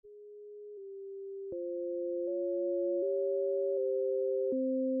From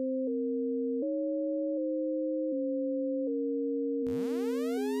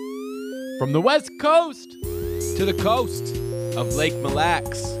the West Coast to the coast of Lake Mille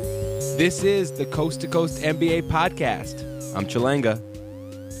Lacs, this is the Coast to Coast NBA podcast. I'm Chalanga.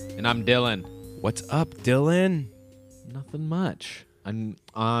 And I'm Dylan. What's up, Dylan? Nothing much. I'm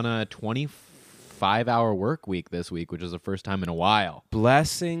on a 25-hour work week this week, which is the first time in a while.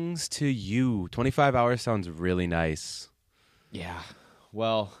 Blessings to you. 25 hours sounds really nice. Yeah.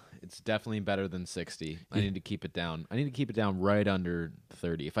 Well, it's definitely better than 60. I need to keep it down. I need to keep it down right under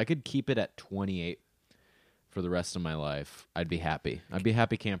 30. If I could keep it at 28 for the rest of my life, I'd be happy. I'd be a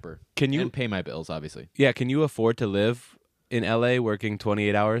happy camper. And pay my bills, obviously. Yeah, can you afford to live in LA working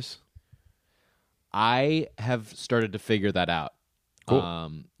 28 hours? I have started to figure that out.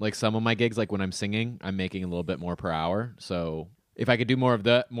 Cool. Like some of my gigs, like when I'm singing, I'm making a little bit more per hour. So if I could do more of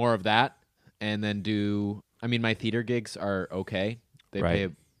that, and then my theater gigs are okay. They pay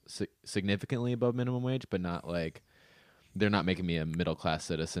significantly above minimum wage, but not like they're not making me a middle class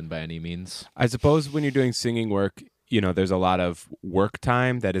citizen by any means. I suppose when you're doing singing work, there's a lot of work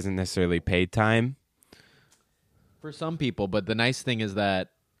time that isn't necessarily paid time. For some people, but the nice thing is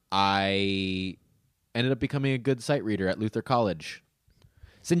that I ended up becoming a good sight reader at Luther College.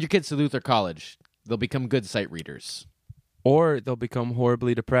 Send your kids to Luther College. They'll become good sight readers. Or they'll become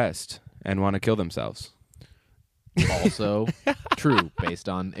horribly depressed and want to kill themselves. Also true, based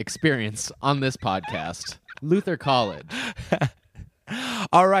on experience on this podcast. Luther College.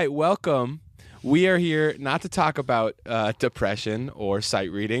 All right, welcome. We are here not to talk about depression or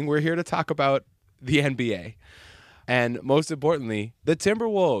sight reading. We're here to talk about the NBA. And most importantly, the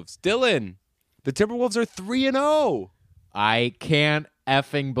Timberwolves. Dylan, the Timberwolves are 3-0. I can't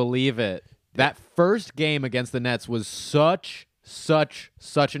effing believe it. That first game against the Nets was such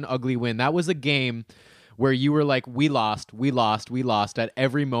an ugly win. That was a game where you were like, we lost. At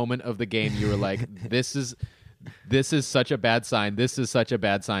every moment of the game, you were like, this is such a bad sign. This is such a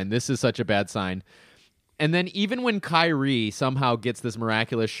bad sign. This is such a bad sign. And then even when Kyrie somehow gets this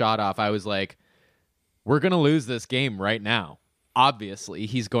miraculous shot off, I was like, we're going to lose this game right now. Obviously,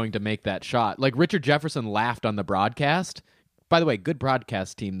 he's going to make that shot. Like Richard Jefferson laughed on the broadcast. By the way, good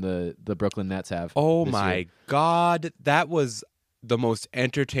broadcast team the Brooklyn Nets have. Oh my God. That was the most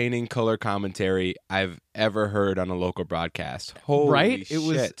entertaining color commentary I've ever heard on a local broadcast. Holy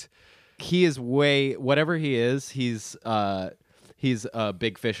shit. He is whatever he is, he's a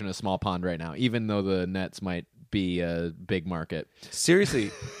big fish in a small pond right now, even though the Nets might be a big market. Seriously.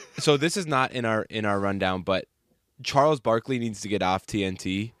 So this is not in our rundown, but Charles Barkley needs to get off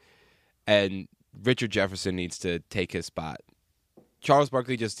TNT and Richard Jefferson needs to take his spot. Charles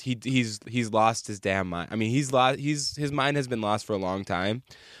Barkley he's lost his damn mind. I mean, his mind has been lost for a long time,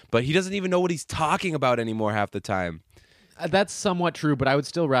 but he doesn't even know what he's talking about anymore half the time. That's somewhat true, but I would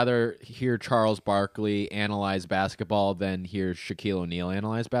still rather hear Charles Barkley analyze basketball than hear Shaquille O'Neal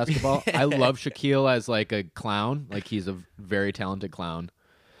analyze basketball. I love Shaquille as like a clown. Like he's a very talented clown,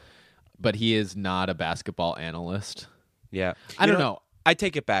 but he is not a basketball analyst. Yeah. I don't know. I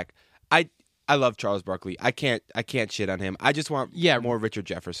take it back. I love Charles Barkley. I can't shit on him. I just want more Richard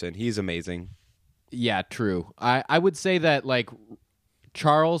Jefferson. He's amazing. Yeah, true. I would say that like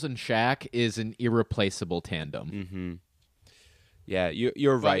Charles and Shaq is an irreplaceable tandem. Mm-hmm. Yeah,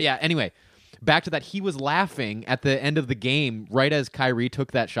 you're right. But yeah, anyway, back to that. He was laughing at the end of the game right as Kyrie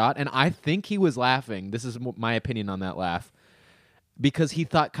took that shot, and I think he was laughing. This is my opinion on that laugh. Because he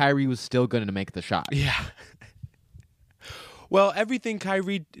thought Kyrie was still going to make the shot. Yeah. Well, everything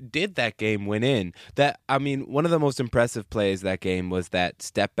Kyrie did that game went in. One of the most impressive plays that game was that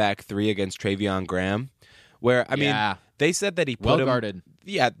step back three against Travion Graham, where they said that he put him guarded.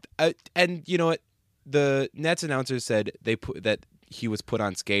 Yeah, and you know what? The Nets announcers said that he was put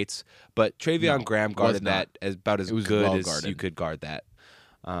on skates, but Travion Graham guarded that about as good as you could guard that.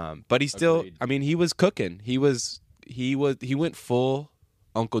 But he still, Agreed. I mean, he was cooking. He went full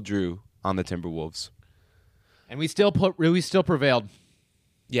Uncle Drew on the Timberwolves. And we still prevailed.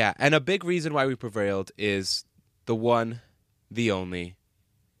 Yeah, and a big reason why we prevailed is the one, the only,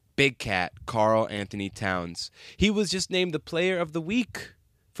 Big Cat, Karl Anthony Towns. He was just named the Player of the Week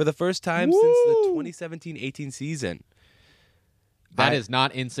for the first time since the 2017-18 season. That is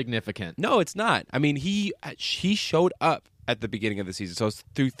not insignificant. No, it's not. I mean, he showed up at the beginning of the season. So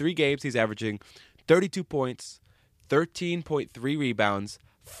through 3 games, he's averaging 32 points, 13.3 rebounds,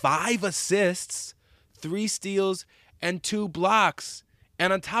 5 assists, 3 steals, and 2 blocks.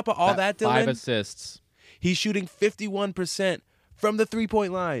 And on top of all that, Dylan, 5 assists. He's shooting 51% from the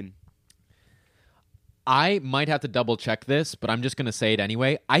 3-point line. I might have to double check this, but I'm just going to say it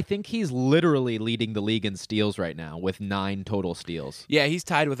anyway. I think he's literally leading the league in steals right now with 9 total steals. Yeah, he's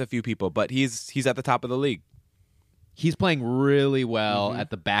tied with a few people, but he's at the top of the league. He's playing really well at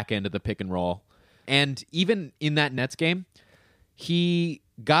the back end of the pick and roll. And even in that Nets game, he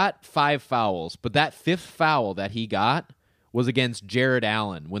got 5 fouls, but that 5th foul that he got was against Jarrett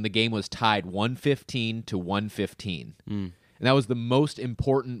Allen when the game was tied 115 to 115. And that was the most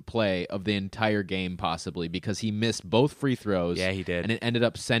important play of the entire game, possibly, because he missed both free throws. Yeah, he did. And it ended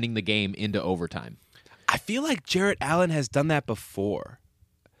up sending the game into overtime. I feel like Jarrett Allen has done that before.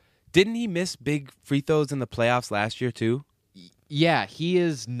 Didn't he miss big free throws in the playoffs last year, too? Yeah, he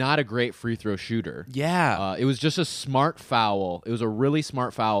is not a great free throw shooter. Yeah. It was just a smart foul. It was a really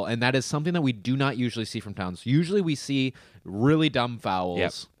smart foul, and that is something that we do not usually see from Towns. Usually we see really dumb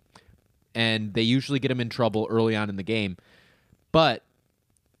fouls, and they usually get him in trouble early on in the game. But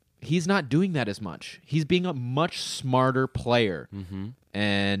he's not doing that as much. He's being a much smarter player.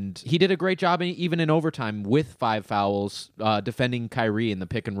 And he did a great job even in overtime with 5 fouls defending Kyrie in the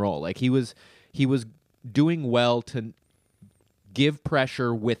pick and roll. Like he was doing well to give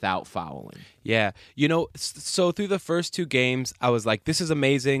pressure without fouling. Yeah. So through the first 2 games, I was like, this is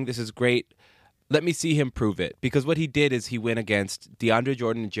amazing. This is great. Let me see him prove it. Because what he did is he went against DeAndre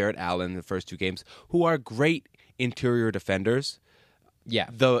Jordan and Jarrett Allen in the first 2 games, who are great interior defenders. Yeah.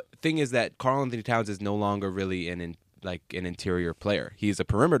 The thing is that Karl-Anthony Towns is no longer really an interior player. He's a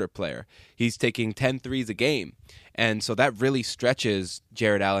perimeter player. He's taking 10 threes a game. And so that really stretches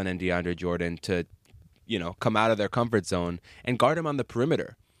Jarrett Allen and DeAndre Jordan to come out of their comfort zone and guard him on the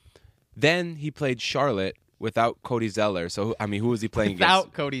perimeter. Then he played Charlotte without Cody Zeller. So, who was he playing against?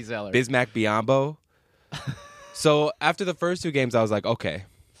 Without Cody Zeller. Bismack Biyombo. So after the first 2 games, I was like, okay,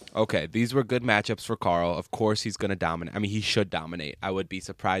 these were good matchups for Karl. Of course he's going to dominate. He should dominate. I would be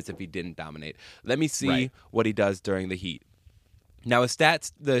surprised if he didn't dominate. Let me see what he does during the Heat. Now, his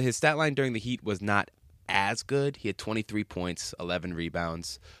stat line during the Heat was not as good. He had 23 points, 11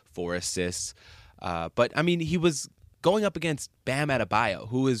 rebounds, 4 assists. But he was going up against Bam Adebayo,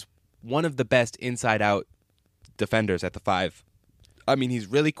 who is one of the best inside-out defenders at the 5. He's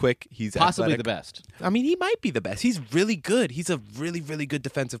really quick. He's possibly athletic. the best. He might be the best. He's really good. He's a really, really good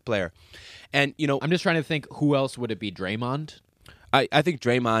defensive player. And, I'm just trying to think, who else would it be? Draymond? I think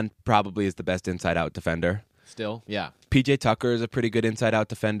Draymond probably is the best inside-out defender. Still, yeah. PJ Tucker is a pretty good inside-out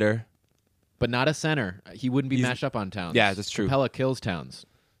defender. But not a center. He wouldn't be matched up on Towns. Yeah, that's true. Capella kills Towns.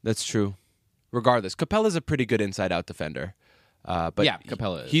 That's true. Regardless, Capella's a pretty good inside-out defender. But yeah,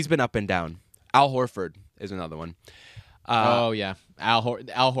 Capella is. He's been up and down. Al Horford is another one. Yeah, Al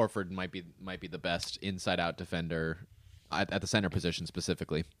Horford might be the best inside-out defender at the center position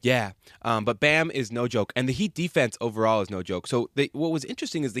specifically. Yeah, but Bam is no joke, and the Heat defense overall is no joke. So what was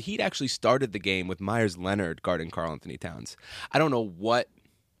interesting is the Heat actually started the game with Myers Leonard guarding Karl-Anthony Towns. I don't know what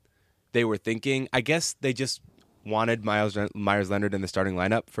they were thinking. I guess they just wanted Myers Leonard in the starting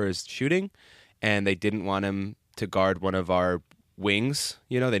lineup for his shooting, and they didn't want him to guard one of our wings.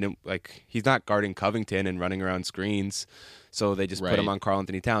 They didn't he's not guarding Covington and running around screens, so they just put him on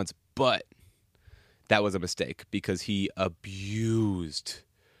Karl-Anthony Towns. But that was a mistake because he abused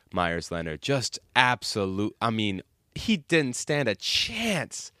Myers Leonard. Just absolute. He didn't stand a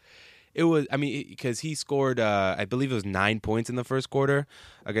chance. It was, because he scored, I believe it was 9 points in the first quarter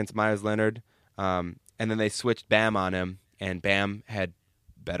against Myers Leonard, and then they switched Bam on him, and Bam had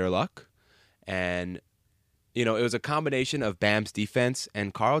better luck, and it was a combination of Bam's defense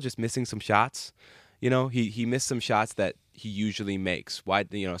and Karl just missing some shots. He missed some shots that he usually makes.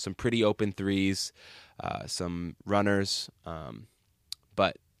 Some pretty open threes, some runners.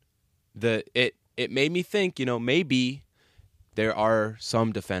 But it made me think, maybe there are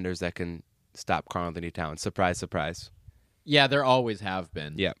some defenders that can stop Karl-Anthony Towns. Surprise, surprise. Yeah, there always have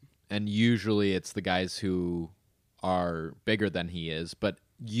been. Yeah. And usually it's the guys who are bigger than he is, but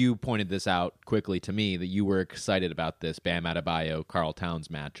you pointed this out quickly to me that you were excited about this Bam Adebayo Karl Towns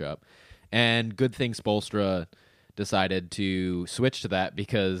matchup, and good thing Spoelstra decided to switch to that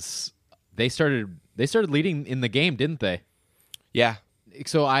because they started leading in the game, didn't they? Yeah.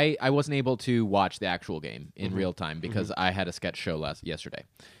 So I wasn't able to watch the actual game in real time because I had a sketch show yesterday,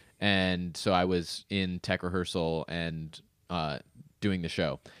 and so I was in tech rehearsal and doing the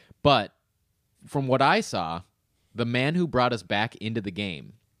show. But from what I saw, the man who brought us back into the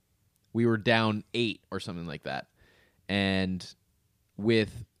game, we were down 8 or something like that. And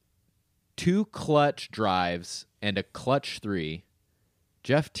with 2 clutch drives and a clutch 3,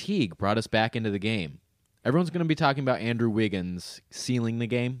 Jeff Teague brought us back into the game. Everyone's going to be talking about Andrew Wiggins sealing the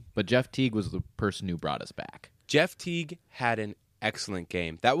game, but Jeff Teague was the person who brought us back. Jeff Teague had an excellent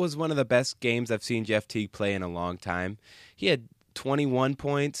game. That was one of the best games I've seen Jeff Teague play in a long time. He had 21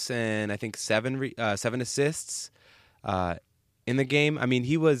 points and I think seven assists in the game. I mean,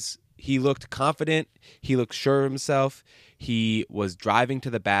 he looked confident. He looked sure of himself. He was driving to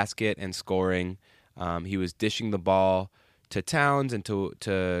the basket and scoring. He was dishing the ball to Towns and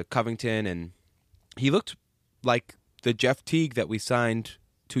to Covington, and he looked like the Jeff Teague that we signed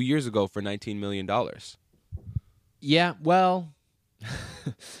 2 years ago for $19 million. Yeah, well,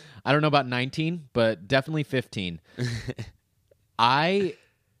 I don't know about 19, but definitely 15. I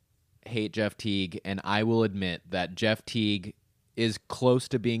hate Jeff Teague, and I will admit that Jeff Teague is close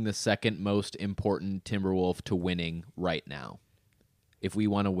to being the second most important Timberwolf to winning right now. If we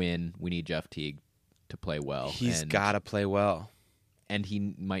want to win, we need Jeff Teague to play well. He's got to play well. And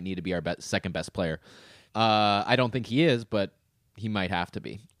he might need to be our second best player. I don't think he is, but he might have to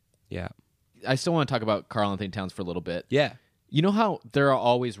be. Yeah. I still want to talk about Karl-Anthony Towns for a little bit. Yeah. You know how there are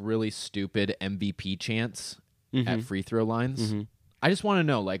always really stupid MVP chants at free throw lines? Mm-hmm. I just want to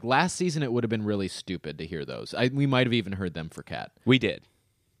know, like, last season it would have been really stupid to hear those. We might have even heard them for Cat. We did.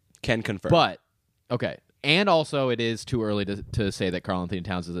 Can confirm. But, okay. And also, it is too early to say that Karl-Anthony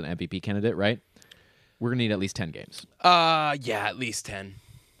Towns is an MVP candidate, right? We're going to need at least 10 games. Yeah, at least 10.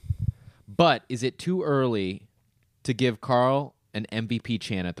 But is it too early to give Karl an MVP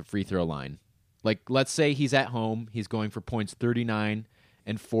chant at the free throw line? Like, let's say he's at home. He's going for points 39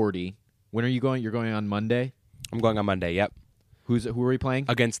 and 40. When are you going? You're going on Monday? I'm going on Monday, yep. Who are we playing?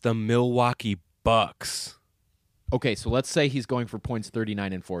 Against the Milwaukee Bucks. Okay, so let's say he's going for points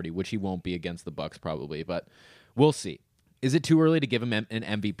 39 and 40, which he won't be against the Bucks probably, but we'll see. Is it too early to give him an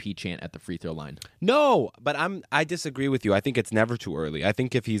MVP chant at the free throw line? No, but I disagree with you. I think it's never too early. I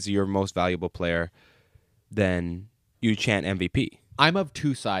think if he's your most valuable player, then you chant MVP. I'm of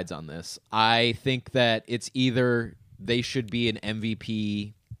two sides on this. I think that it's either they should be an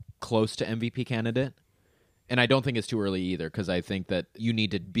MVP, close to MVP candidate, and I don't think it's too early either, because I think that you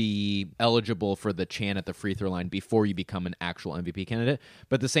need to be eligible for the chant at the free throw line before you become an actual MVP candidate.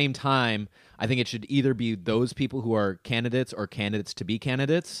 But at the same time, I think it should either be those people who are candidates or candidates to be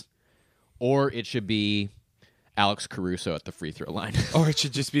candidates, or it should be Alex Caruso at the free throw line. Or it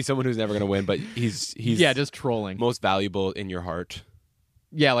should just be someone who's never going to win, but he's yeah, just trolling. Most valuable in your heart.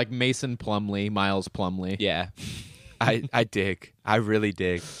 Yeah, like Mason Plumlee, Miles Plumlee. Yeah. I dig. I really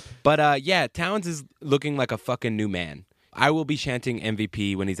dig. But yeah, Towns is looking like a fucking new man. I will be chanting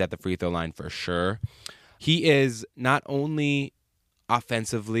MVP when he's at the free throw line for sure. He is not only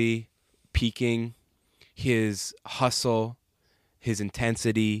offensively peaking, his hustle, his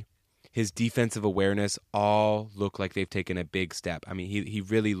intensity, his defensive awareness all look like they've taken a big step. I mean, he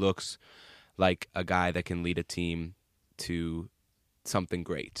really looks like a guy that can lead a team to something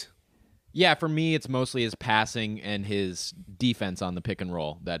great. Yeah, for me, it's mostly his passing and his defense on the pick and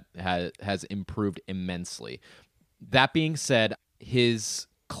roll that has improved immensely. That being said, his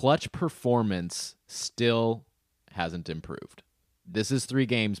clutch performance still hasn't improved. This is 3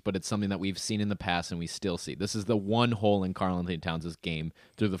 games, but it's something that we've seen in the past and we still see. This is the one hole in Karl-Anthony Towns' game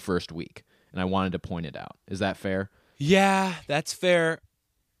through the first week, and I wanted to point it out. Is that fair? Yeah, that's fair.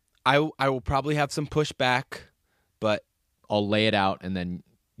 I will probably have some pushback, but I'll lay it out and then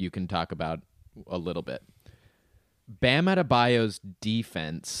you can talk about a little bit. Bam Adebayo's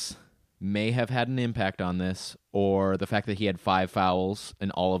defense may have had an impact on this, or the fact that he had 5 fouls in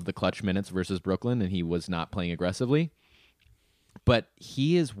all of the clutch minutes versus Brooklyn and he was not playing aggressively. But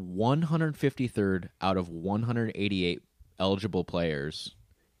he is 153rd out of 188 eligible players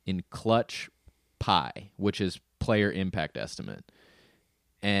in clutch PI, which is player impact estimate.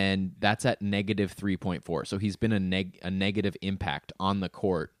 And that's at negative 3.4. So he's been a negative impact on the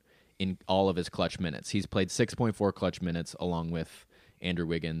court in all of his clutch minutes. He's played 6.4 clutch minutes along with Andrew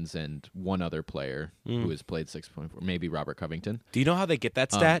Wiggins and one other player who has played 6.4, maybe Robert Covington. Do you know how they get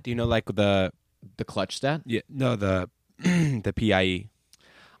that stat? Do you know like the clutch stat? Yeah, no, the the PIE.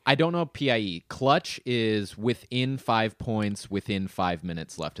 I don't know PIE. Clutch is within 5 points within 5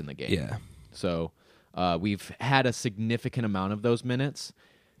 minutes left in the game. Yeah. So we've had a significant amount of those minutes.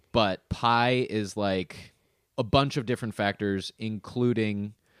 But pi is like a bunch of different factors,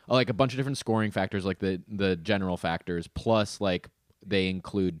 including like a bunch of different scoring factors, like the general factors, plus like they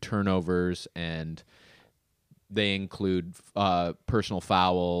include turnovers and they include personal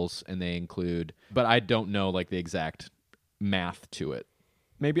fouls and they include, but I don't know like the exact math to it.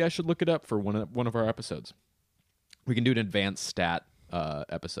 Maybe I should look it up for one of our episodes. We can do an advanced stat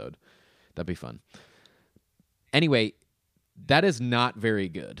episode. That'd be fun. Anyway, that is not very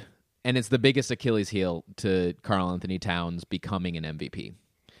good. And it's the biggest Achilles heel to Karl-Anthony Towns becoming an MVP.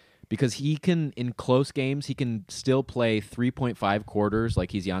 because he can, in close games, he can still play 3.5 quarters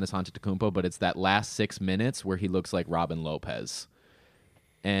like he's Giannis Antetokounmpo, but it's that last 6 minutes where he looks like Robin Lopez.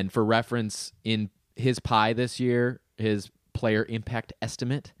 And for reference, in his pie this year, his player impact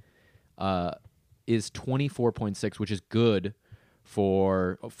estimate is 24.6, which is good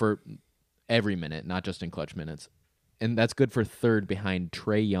for every minute, not just in clutch minutes. And that's good for third behind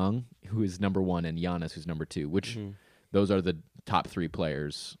Trae Young, who is number 1, and Giannis, who's number 2, which those are the top 3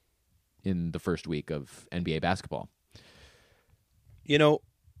 players in the first week of NBA basketball. You know,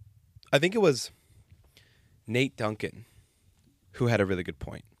 I think it was Nate Duncan who had a really good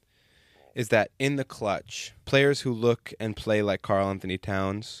point, is that in the clutch, players who look and play like Karl Anthony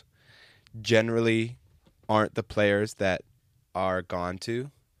Towns generally aren't the players that are gone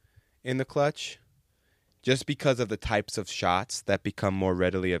to in the clutch, just because of the types of shots that become more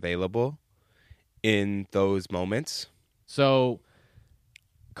readily available in those moments. So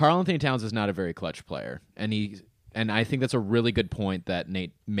Karl Anthony Towns is not a very clutch player, and I think that's a really good point that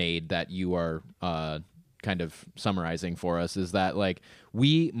Nate made that you are kind of summarizing for us, is that like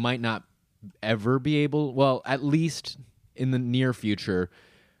we might not ever be able, well, at least in the near future,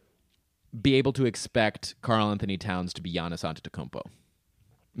 be able to expect Karl Anthony Towns to be Giannis Antetokounmpo.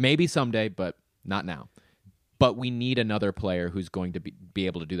 Maybe someday, but not now. But we need another player who's going to be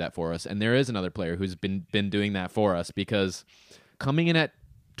able to do that for us. And there is another player who's been doing that for us, because coming in at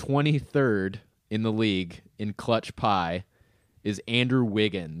 23rd in the league in clutch pie is Andrew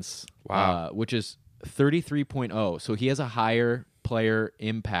Wiggins, which is 33.0. So he has a higher player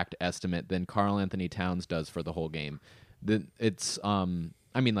impact estimate than Karl Anthony Towns does for the whole game. It's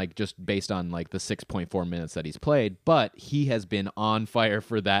like just based on like the 6.4 minutes that he's played, but he has been on fire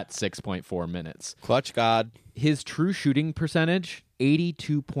for that 6.4 minutes. Clutch God. His true shooting percentage,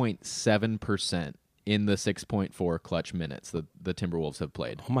 82.7% in the 6.4 clutch minutes that the Timberwolves have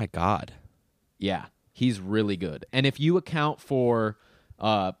played. Oh my God. Yeah, he's really good. And if you account for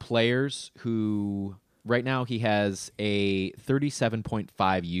players who... Right now, he has a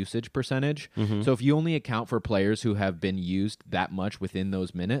 37.5 usage percentage. Mm-hmm. So if you only account for players who have been used that much within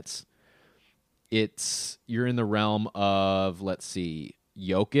those minutes, you're in the realm of, let's see,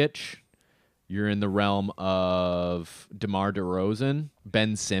 Jokic. You're in the realm of DeMar DeRozan,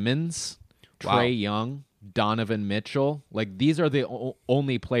 Ben Simmons, Trae Young, Donovan Mitchell. Like, these are the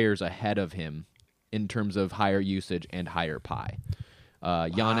only players ahead of him in terms of higher usage and higher pie.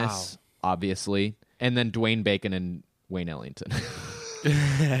 Giannis, obviously. And then Dwayne Bacon and Wayne Ellington.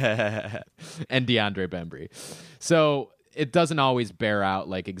 And DeAndre Bembry. So it doesn't always bear out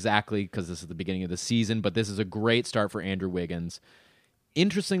like exactly, because this is the beginning of the season, but this is a great start for Andrew Wiggins.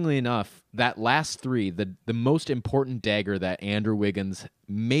 Interestingly enough, that last 3, the most important dagger that Andrew Wiggins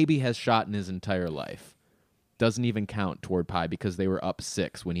maybe has shot in his entire life, doesn't even count toward pie, because they were up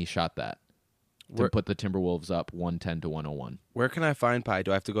 6 when he shot that to put the Timberwolves up 110-101. Where can I find pie? Do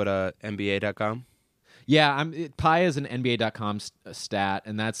I have to go to NBA.com? Yeah, Pi is an NBA.com stat,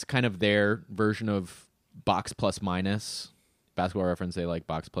 and that's kind of their version of box plus minus. Basketball Reference, they like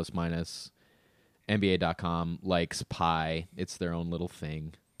box plus minus. NBA.com likes Pi. It's their own little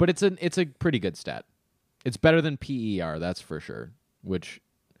thing. But it's a pretty good stat. It's better than PER, that's for sure, which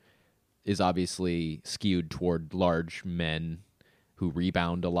is obviously skewed toward large men who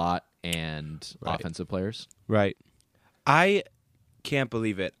rebound a lot and offensive players. Right. I can't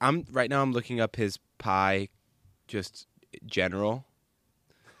believe it. Right now I'm looking up his pie, just general.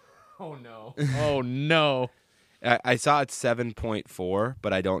 Oh no! Oh no! I saw it's 7.4,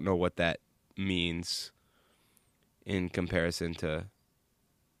 but I don't know what that means in comparison to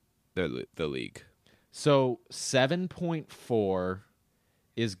the league. So 7.4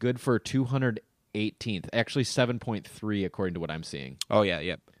 is good for 218th. Actually, 7.3 according to what I'm seeing. Oh yeah,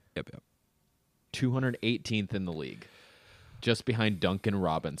 yep. 218th in the league, just behind Duncan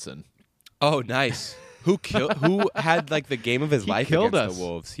Robinson. Oh, nice. Who had like the game of his life against the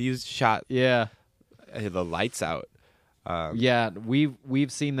Wolves? He's shot the lights out.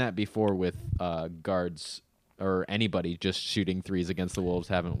 We've seen that before with guards or anybody just shooting threes against the Wolves,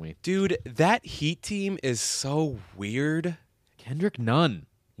 haven't we? Dude, that Heat team is so weird. Kendrick Nunn.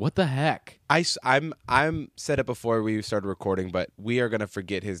 What the heck? I'm said it before we started recording, but we are gonna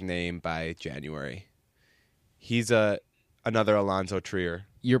forget his name by January. He's another Alonzo Trier.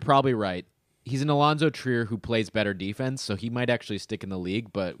 You're probably right. He's an Alonzo Trier who plays better defense, so he might actually stick in the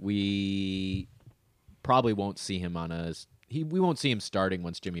league, but we probably won't see him we won't see him starting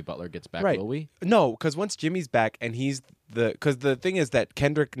once Jimmy Butler gets back, will we? No, because once Jimmy's back, and because the thing is that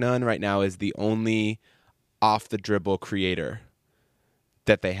Kendrick Nunn right now is the only off-the-dribble creator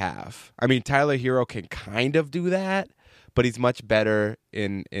that they have. I mean, Tyler Hero can kind of do that, but he's much better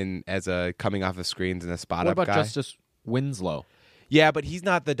in as a coming off of screens and a spot What up about guy. Justice Winslow? Yeah, but he's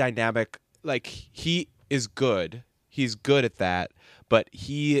not the dynamic. Like, he is good. He's good at that, but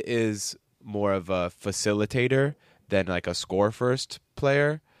he is more of a facilitator than like a score first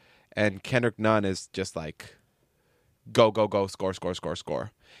player. And Kendrick Nunn is just like go, go, go, score, score, score,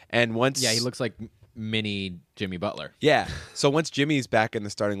 score. And once Yeah, he looks like mini Jimmy Butler. Yeah. So once Jimmy's back in the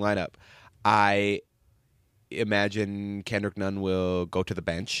starting lineup, I imagine Kendrick Nunn will go to the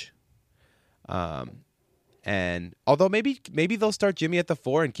bench. And although maybe they'll start Jimmy at the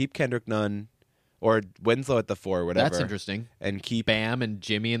 4 and keep Kendrick Nunn or Winslow at the 4 or whatever. That's interesting. And keep Bam and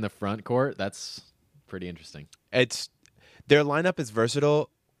Jimmy in the front court. That's pretty interesting. Their lineup is versatile.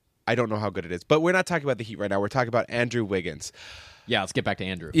 I don't know how good it is, but we're not talking about the Heat right now. We're talking about Andrew Wiggins. Yeah, let's get back to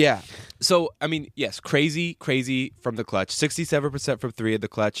Andrew. Yeah. So, I mean, yes, crazy from the clutch. 67% from 3 in the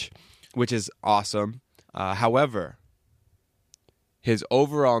clutch, which is awesome. However, his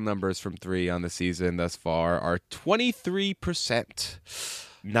overall numbers from 3 on the season thus far are 23%.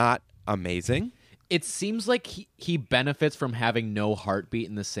 Not amazing. It seems like he benefits from having no heartbeat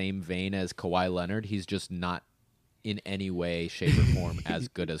in the same vein as Kawhi Leonard. He's just not in any way, shape, or form as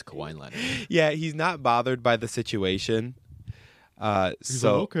good as Kawhi Leonard. Yeah, he's not bothered by the situation.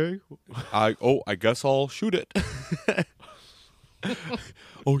 So like, okay. I guess I'll shoot it.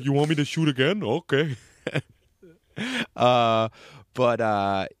 Oh, you want me to shoot again? Okay. Yeah,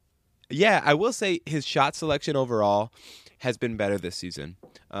 I will say his shot selection overall has been better this season.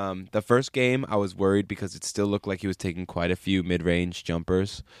 The first game, I was worried because it still looked like he was taking quite a few mid-range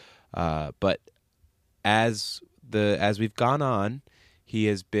jumpers. But as we've gone on, he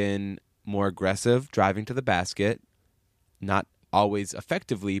has been more aggressive, driving to the basket, not always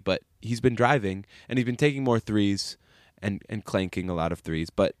effectively, but he's been driving, and he's been taking more threes and clanking a lot of threes.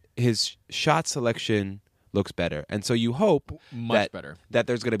 But his shot selection looks better, and so you hope better that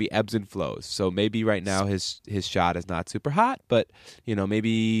there's going to be ebbs and flows. So maybe right now his shot is not super hot, but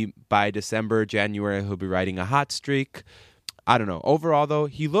maybe by December, January he'll be riding a hot streak. I don't know. Overall, though,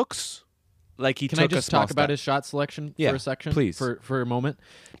 he looks like he Can took I just a small talk about step. his shot selection Yeah, for a section? please. For a moment?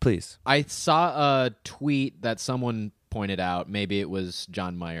 Please. I saw a tweet that someone pointed out. Maybe it was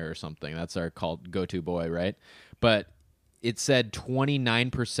John Meyer or something. That's our go-to boy, right? But it said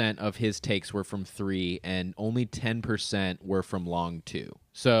 29% of his takes were from 3 and only 10% were from long 2.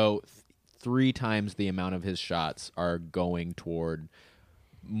 So 3 times the amount of his shots are going toward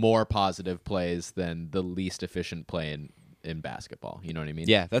more positive plays than the least efficient play in basketball. You know what I mean?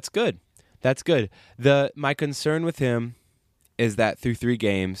 Yeah, that's good. That's good. My concern with him is that through 3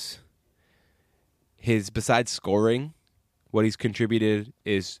 games, besides scoring, what he's contributed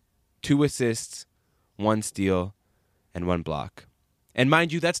is 2 assists, 1 steal, and 1 block. And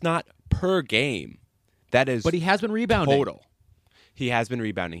mind you, that's not per game. That is But he has been rebounding. total. He has been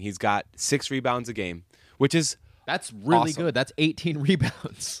rebounding. He's got 6 rebounds a game, which is That's really awesome. good. That's 18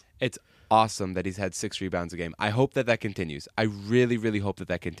 rebounds. It's awesome that he's had 6 rebounds a game. I hope that continues. I really, really hope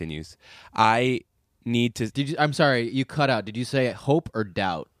that continues. I need to... I'm sorry, you cut out. Did you say hope or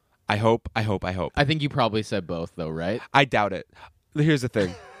doubt? I hope. I think you probably said both, though, right? I doubt it. Here's the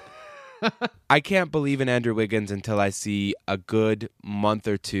thing. I can't believe in Andrew Wiggins until I see a good month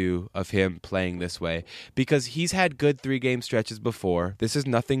or 2 of him playing this way, because he's had good 3-game stretches before. This is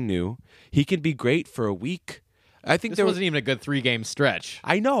nothing new. He can be great for a week. I think This wasn't even a good 3-game stretch.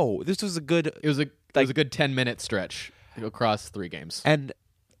 I know. This was a good... It was a good 10-minute stretch across 3 games. And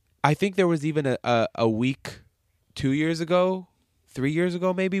I think there was even a week 2 years ago, 3 years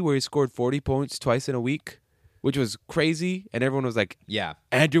ago maybe, where he scored 40 points twice in a week, which was crazy. And everyone was like, Yeah.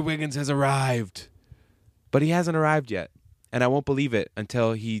 Andrew Wiggins has arrived. But he hasn't arrived yet. And I won't believe it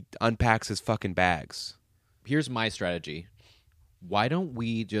until he unpacks his fucking bags. Here's my strategy. Why don't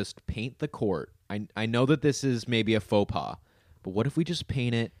we just paint the court? I know that this is maybe a faux pas, but what if we just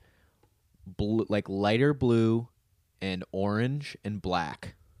paint it blue, like lighter blue and orange and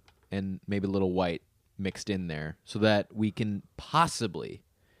black and maybe a little white mixed in there, so that we can possibly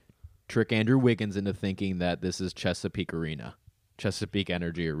trick Andrew Wiggins into thinking that this is Chesapeake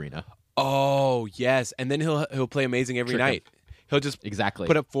Energy Arena. Oh, yes. And then he'll play amazing every Trick him. night. He'll just Exactly.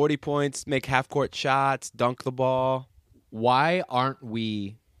 put up 40 points, make half-court shots, dunk the ball. Why aren't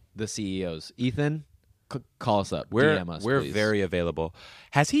we the CEOs? Ethan, call us up. DM us, We're please. very available.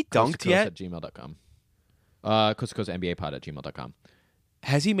 Has he dunked Coast yet? at gmail.com. Coast to Coast NBA pod at gmail.com.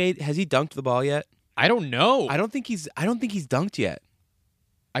 Has he dunked the ball yet? I don't know. I don't think he's dunked yet.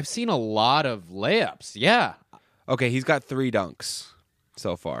 I've seen a lot of layups. Yeah. Okay, he's got 3 dunks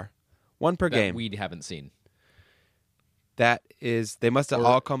so far. 1 per That game. we haven't seen. They must have Or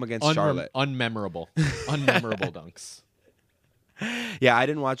all come against Charlotte. Unmemorable. Unmemorable dunks. Yeah, I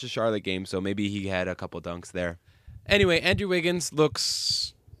didn't watch the Charlotte game, so maybe he had a couple dunks there. Anyway, Andrew Wiggins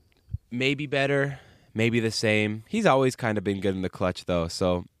looks maybe better, maybe the same. He's always kind of been good in the clutch, though,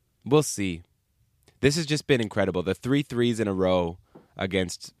 so we'll see. This has just been incredible. The 3 threes in a row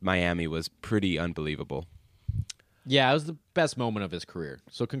against Miami was pretty unbelievable. Yeah, it was the best moment of his career.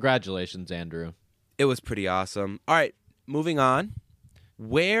 So congratulations, Andrew. It was pretty awesome. All right, moving on.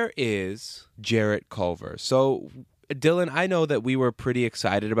 Where is Jarrett Culver? So, Dylan, I know that we were pretty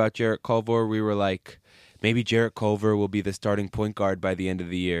excited about Jarrett Culver. We were like, maybe Jarrett Culver will be the starting point guard by the end of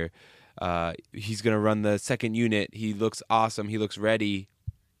the year. He's going to run the second unit. He looks awesome. He looks ready.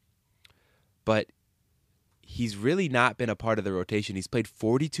 But he's really not been a part of the rotation. He's played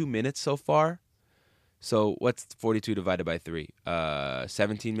 42 minutes so far. So what's 42 divided by 3?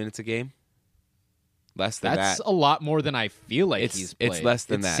 17 minutes a game? Less than that. That's a lot more than I feel like he's played. It's less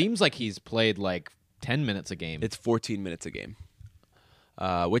than that. It seems like he's played like 10 minutes a game. It's 14 minutes a game,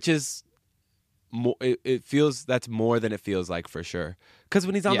 which is more. It feels that's more than it feels like for sure. Because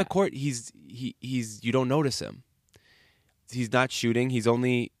when he's on the court, he's you don't notice him. He's not shooting. He's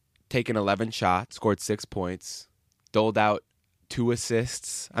only taken 11 shots, scored 6 points, doled out 2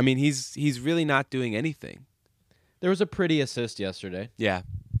 assists. I mean, he's really not doing anything. There was a pretty assist yesterday. Yeah.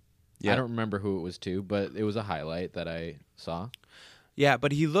 I don't remember who it was to, but it was a highlight that I saw. Yeah,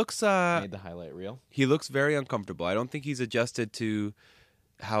 but he looks made the highlight reel. He looks very uncomfortable. I don't think he's adjusted to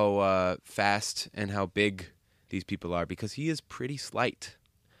how fast and how big these people are because he is pretty slight.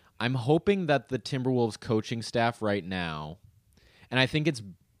 I'm hoping that the Timberwolves coaching staff right now, and I think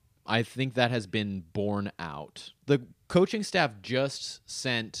that has been borne out. The coaching staff just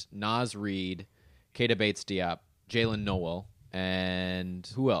sent Naz Reid, Keita Bates-Diop, Jalen Noel, and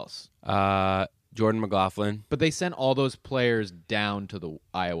who else? Jordan McLaughlin. But they sent all those players down to the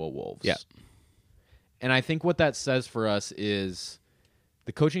Iowa Wolves. Yeah. And I think what that says for us is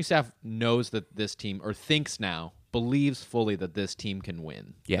the coaching staff knows that this team, or thinks now, believes fully that this team can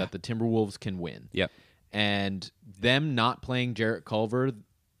win. Yeah. That the Timberwolves can win. Yep. And them not playing Jarrett Culver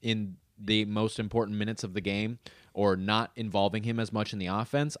in the most important minutes of the game or not involving him as much in the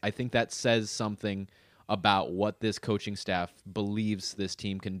offense, I think that says something about what this coaching staff believes this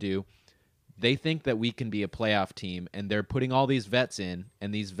team can do. They think that we can be a playoff team, and they're putting all these vets in,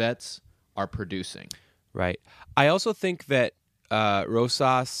 and these vets are producing. Right. I also think that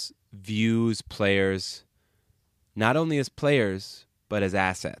Rosas views players not only as players, but as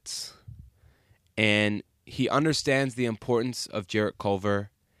assets. And he understands the importance of Jarrett Culver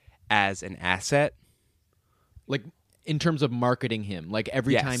as an asset. Like, in terms of marketing him. Like,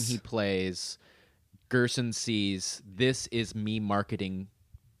 every Yes. time he plays, Gerson sees, this is me marketing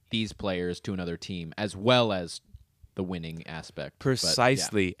these players to another team, as well as the winning aspect.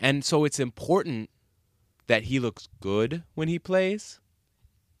 Precisely. But, yeah. And so it's important that he looks good when he plays.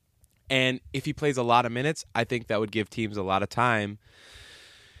 And if he plays a lot of minutes, I think that would give teams a lot of time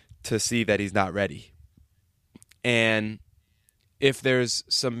to see that he's not ready. And if there's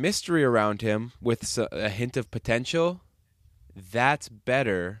some mystery around him with a hint of potential, that's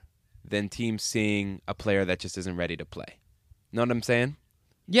better than teams seeing a player that just isn't ready to play. Know what I'm saying?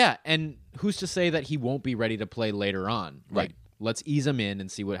 Yeah, and who's to say that he won't be ready to play later on? Like, Right. let's ease him in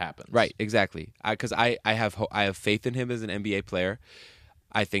and see what happens. Right, exactly. Because I have faith in him as an NBA player.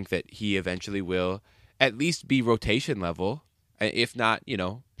 I think that he eventually will at least be rotation level, if not,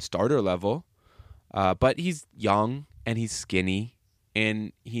 starter level. But he's young and he's skinny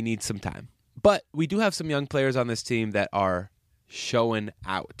and he needs some time. But we do have some young players on this team that are showing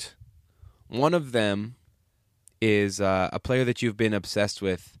out. One of them is a player that you've been obsessed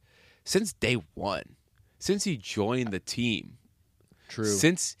with since day one, since he joined the team. True.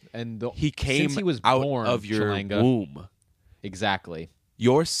 Since he came since he was out born, of your Chalanga. womb. Exactly.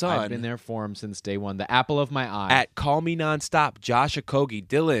 Your son. I've been there for him since day one. The apple of my eye. At Call Me Nonstop, Josh Okogie,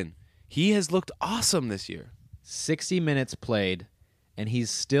 Dylan, he has looked awesome this year. 60 minutes played, and he's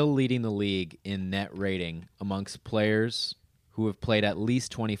still leading the league in net rating amongst players who have played at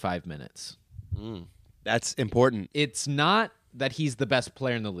least 25 minutes. That's important. It's not that he's the best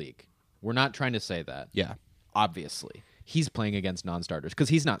player in the league. We're not trying to say that. Yeah. Obviously. He's playing against non-starters because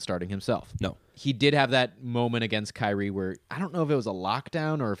he's not starting himself. No. He did have that moment against Kyrie where, I don't know if it was a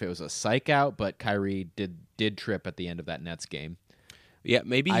lockdown or if it was a psych out, but Kyrie did trip at the end of that Nets game. Yeah,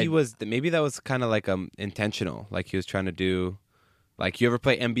 maybe that was kind of like intentional. Like he was trying to do, like, you ever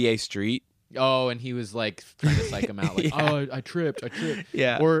play NBA Street? Oh, and he was like trying to psych him out, like, Yeah. oh, I tripped.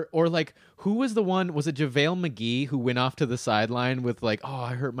 Yeah. Or like, who was the one? Was it JaVale McGee who went off to the sideline with like, oh,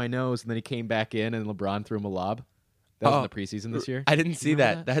 I hurt my nose, and then he came back in and LeBron threw him a lob? That was in the preseason this year. I didn't see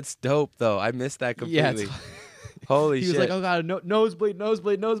Remember that. That's dope, though. I missed that completely. Yeah, Holy he shit. was like, oh god, no, nosebleed,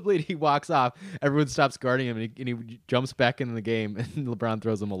 nosebleed, nosebleed. He walks off. Everyone stops guarding him, and he jumps back into the game, and LeBron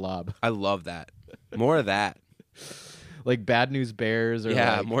throws him a lob. I love that. More of that. Like Bad News Bears, or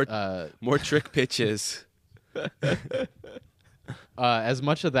Yeah, like, more trick pitches. as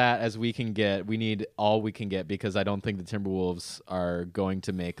much of that as we can get. We need all we can get because I don't think the Timberwolves are going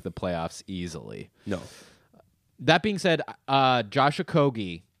to make the playoffs easily. No. That being said, Josh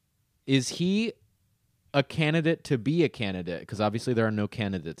Okogie, is he a candidate to be a candidate? Because obviously there are no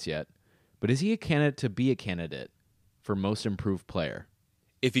candidates yet. But is he a candidate to be a candidate for most improved player?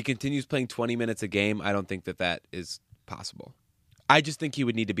 If he continues playing 20 minutes a game, I don't think that is possible. I just think he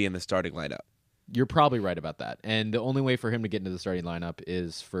would need to be in the starting lineup. You're probably right about that. And the only way for him to get into the starting lineup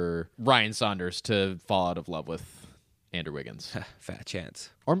is for Ryan Saunders to fall out of love with Andrew Wiggins. Fat chance.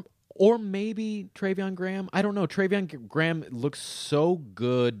 Or maybe Travion Graham. I don't know. Travion Graham looks so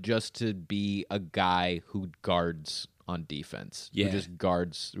good just to be a guy who guards on defense. Yeah. Who just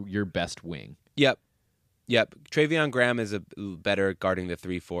guards your best wing. Yep. Travion Graham is a better guarding the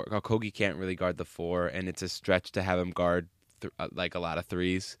 3-4. Okogie can't really guard the 4, and it's a stretch to have him guard like a lot of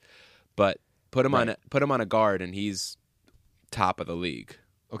threes. But put him on a guard, and he's top of the league.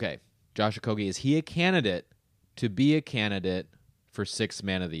 Okay, Josh Okogie, is he a candidate to be a candidate for Sixth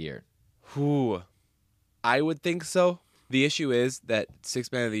Man of the Year? Whew. I would think so. The issue is that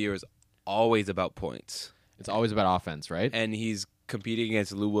Sixth Man of the Year is always about points. It's always about offense, right? And he's competing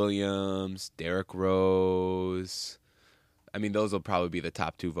against Lou Williams, Derrick Rose. I mean, those will probably be the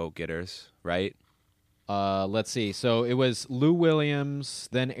top 2 vote getters, right? Let's see. So it was Lou Williams,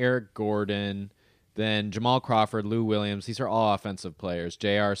 then Eric Gordon, then Jamal Crawford, Lou Williams. These are all offensive players.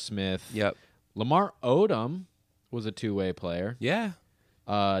 J.R. Smith. Yep. Lamar Odom was a two-way player. Yeah.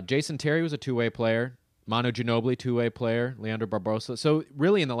 Jason Terry was a two-way player. Manu Ginobili, two-way player. Leandro Barbosa. So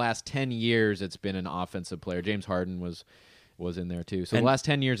really in the last 10 years, it's been an offensive player. James Harden was in there too. So the last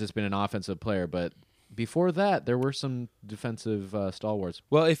 10 years, it's been an offensive player. But before that, there were some defensive stalwarts.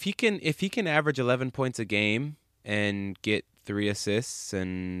 Well, if he can average 11 points a game and get 3 assists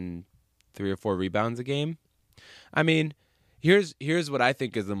and 3 or 4 rebounds a game, I mean, here's what I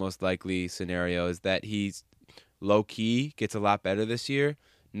think is the most likely scenario is that he's low-key, gets a lot better this year.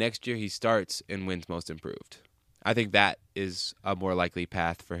 Next year he starts and wins most improved. I think that is a more likely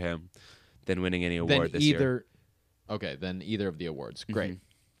path for him than winning any award this year. Okay, then either of the awards. Great.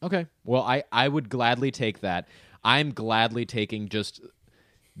 Mm-hmm. Okay. Well, I would gladly take that. I'm gladly taking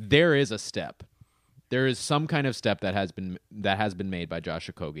there is a step. There is some kind of step that has been made by Josh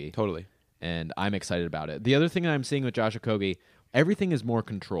Okogie. Totally. And I'm excited about it. The other thing that I'm seeing with Josh Okogie, everything is more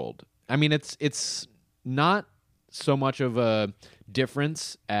controlled. I mean, it's not so much of a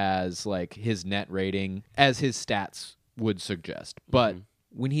difference as like his net rating, as his stats would suggest. But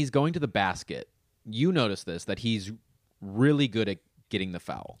when he's going to the basket, you notice this, that he's really good at getting the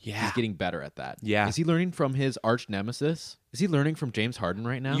foul. Yeah. He's getting better at that. Yeah. Is he learning from his arch nemesis? Is he learning from James Harden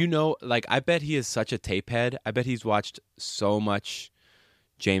right now? You know, like I bet he is such a tape head. I bet he's watched so much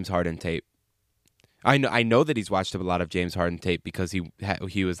James Harden tape. I know that he's watched a lot of James Harden tape because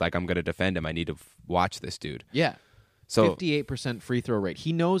he was like, I'm going to defend him. I need to watch this dude. Yeah. So 58% free throw rate.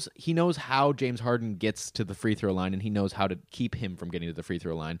 He knows how James Harden gets to the free throw line, and he knows how to keep him from getting to the free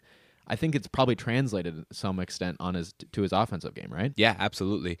throw line. I think it's probably translated to some extent to his offensive game, right? Yeah,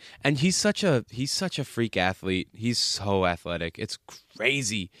 absolutely. And he's such a freak athlete. He's so athletic. It's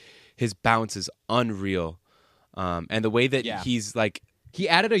crazy. His bounce is unreal. And the way that he's like, he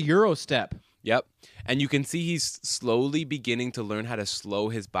added a Euro step. Yep. And you can see he's slowly beginning to learn how to slow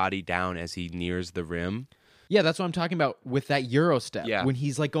his body down as he nears the rim. Yeah, that's what I'm talking about with that Euro step. Yeah. When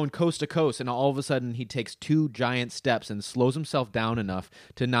he's like going coast to coast, and all of a sudden he takes 2 giant steps and slows himself down enough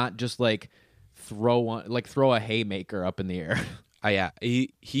to not just like throw a haymaker up in the air. Yeah,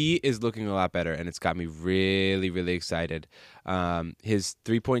 he is looking a lot better, and it's got me really, really excited. His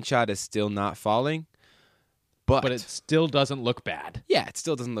 3-point shot is still not falling, but it still doesn't look bad. Yeah, it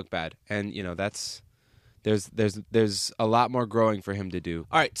still doesn't look bad, and you know there's a lot more growing for him to do.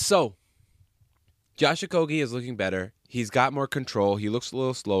 All right, so Josh Okogie is looking better. He's got more control. He looks a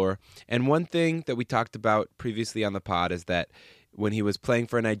little slower. And one thing that we talked about previously on the pod is that when he was playing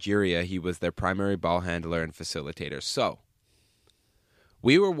for Nigeria, he was their primary ball handler and facilitator. So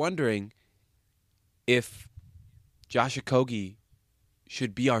we were wondering if Josh Okogie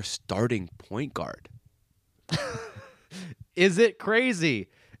should be our starting point guard. Is it crazy?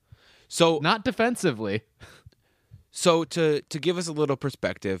 So not defensively. So to give us a little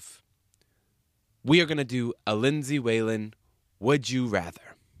perspective, we are going to do a Lindsay Whalen Would You Rather.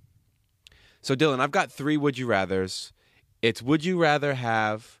 So Dylan, I've got 3 Would You Rathers. It's would you rather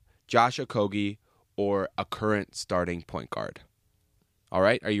have Josh Okogie or a current starting point guard. All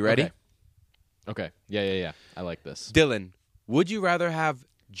right, are you ready? Okay. Yeah. I like this. Dylan, would you rather have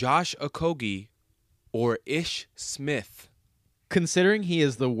Josh Okogie or Ish Smith? Considering he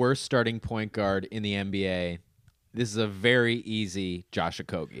is the worst starting point guard in the NBA, this is a very easy Josh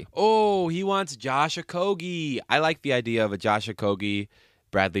Okogie. Oh, he wants Josh Okogie. I like the idea of a Josh Okogie,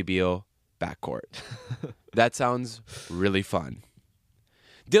 Bradley Beal backcourt. That sounds really fun.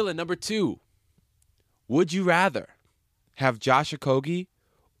 Dylan, number 2. Would you rather have Josh Okogie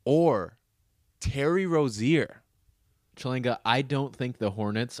or Terry Rozier? Chalinga, I don't think the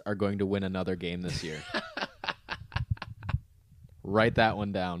Hornets are going to win another game this year. Write that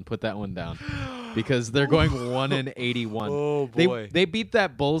one down. Put that one down. Because they're going 1-81. Oh, boy. They beat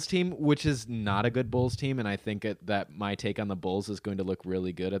that Bulls team, which is not a good Bulls team, and I think that my take on the Bulls is going to look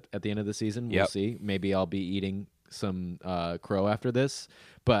really good at the end of the season. We'll see. Maybe I'll be eating some crow after this,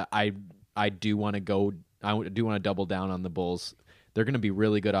 but I do want to go. I do want to double down on the Bulls. They're going to be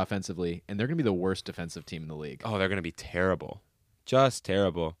really good offensively, and they're going to be the worst defensive team in the league. Oh, they're going to be terrible. Just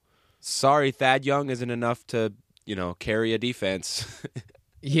terrible. Sorry, Thad Young isn't enough to, carry a defense.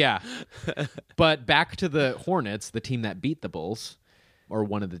 Yeah. But back to the Hornets, the team that beat the Bulls, or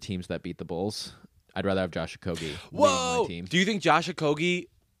one of the teams that beat the Bulls. I'd rather have Josh Okogie leading my team. Do you think Josh Okogie,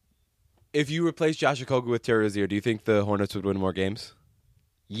 if you replace Josh Okogie with Terry Rozier, do you think the Hornets would win more games?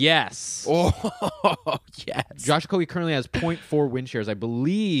 Yes. Oh, yes. Josh Okogie currently has 0.4 win shares. I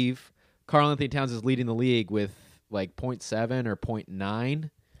believe Karl Anthony Towns is leading the league with like 0.7 or 0.9.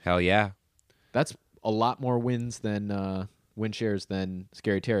 Hell yeah. That's a lot more wins than win shares than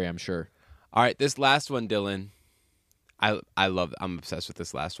Scary Terry, I'm sure. All right, this last one, Dylan. I'm obsessed with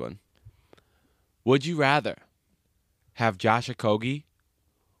this last one. Would you rather have Josh Okogie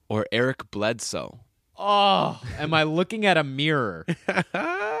or Eric Bledsoe? Oh, am I looking at a mirror?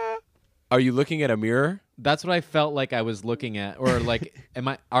 Are you looking at a mirror? That's what I felt like I was looking at, or like,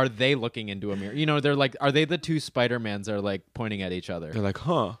 are they looking into a mirror? They're like, are they the two Spider-Mans that are like pointing at each other? They're like,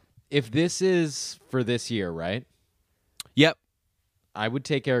 huh? If this is for this year, right? Yep. I would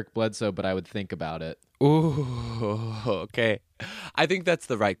take Eric Bledsoe, but I would think about it. Ooh, okay. I think that's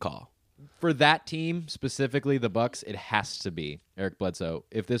the right call. For that team, specifically the Bucks, it has to be Eric Bledsoe.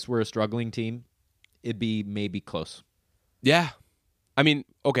 If this were a struggling team, it'd be maybe close. Yeah. I mean,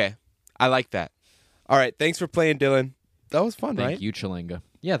 okay. I like that. All right. Thanks for playing, Dylan. That was fun, right? Thank you, Chalinga.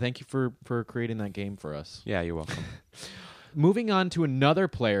 Yeah, thank you for creating that game for us. Yeah, you're welcome. Moving on to another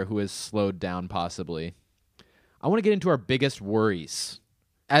player who has slowed down possibly. I want to get into our biggest worries.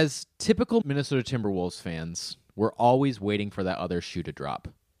 As typical Minnesota Timberwolves fans, we're always waiting for that other shoe to drop.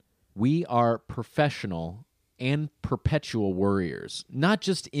 We are professional and perpetual worriers, not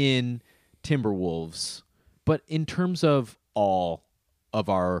just in Timberwolves, but in terms of all of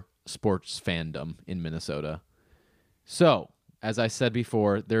our sports fandom in Minnesota. So, as I said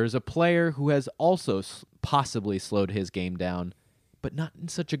before, there is a player who has also possibly slowed his game down, but not in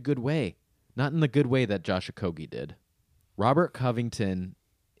such a good way. Not in the good way that Josh Okogie did. Robert Covington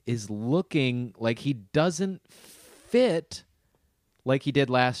is looking like he doesn't fit like he did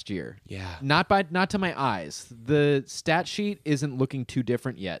last year. Yeah. Not to my eyes. The stat sheet isn't looking too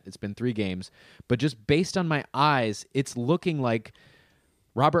different yet. It's been 3 games. But just based on my eyes, it's looking like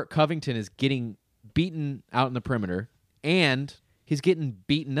Robert Covington is getting beaten out in the perimeter, and he's getting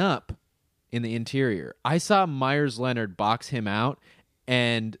beaten up in the interior. I saw Myers Leonard box him out,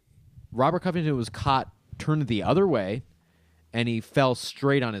 and Robert Covington was caught turned the other way, and he fell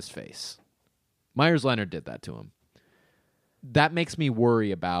straight on his face. Myers Leonard did that to him. That makes me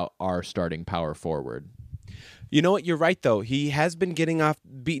worry about our starting power forward. You know what? You're right, though. He has been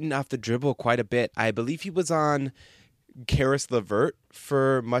beaten off the dribble quite a bit. I believe he was on Karis LeVert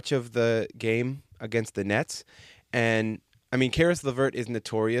for much of the game against the Nets. And, I mean, Karis LeVert is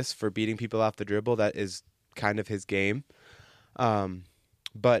notorious for beating people off the dribble. That is kind of his game.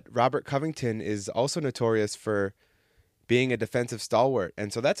 But Robert Covington is also notorious for being a defensive stalwart.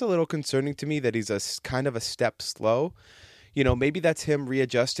 And so that's a little concerning to me that he's kind of a step slow. Maybe that's him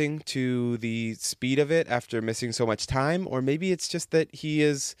readjusting to the speed of it after missing so much time. Or maybe it's just that he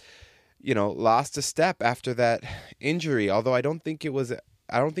is, lost a step after that injury. Although I don't think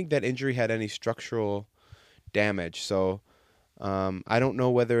that injury had any structural damage. So I don't know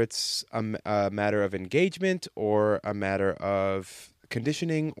whether it's a matter of engagement or a matter of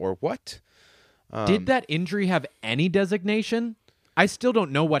conditioning or what. Did that injury have any designation? I still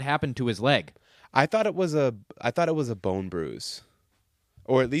don't know what happened to his leg. I thought it was a bone bruise,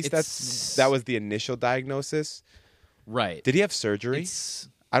 or at least that was the initial diagnosis. Right? Did he have surgery?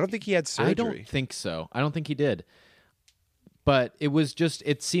 I don't think he had surgery. I don't think so. I don't think he did. But it was just.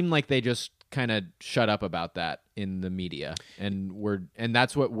 It seemed like they just kind of shut up about that in the media, and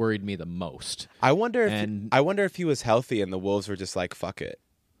that's what worried me the most. I wonder if he was healthy and the Wolves were just like, fuck it.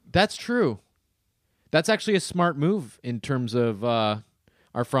 That's true. That's actually a smart move in terms of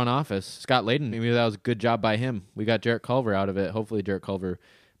our front office. Scott Layden, maybe that was a good job by him. We got Jarrett Culver out of it. Hopefully Jarrett Culver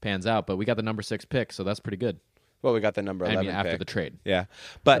pans out, but we got the number 6 pick, so that's pretty good. Well, we got the number 11 after pick. the trade. Yeah.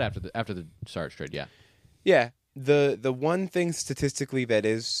 But after the Sarge trade, yeah. Yeah. The one thing statistically that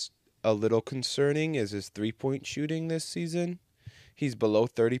is a little concerning is his 3-point shooting this season. He's below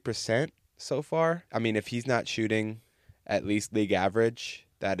 30% so far. I mean, if he's not shooting at least league average,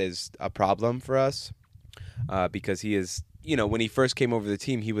 that is a problem for us. Because he is, when he first came over the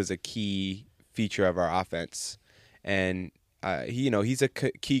team, he was a key feature of our offense. And, he's a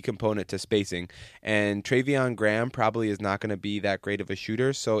key component to spacing. And Travion Graham probably is not going to be that great of a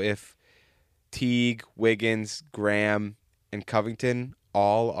shooter. So if Teague, Wiggins, Graham, and Covington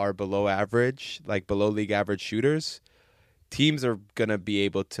all are below average, like below league average shooters, teams are going to be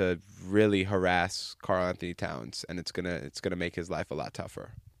able to really harass Karl Anthony Towns. And it's gonna make his life a lot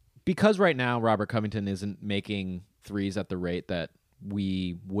tougher. Because right now Robert Covington isn't making threes at the rate that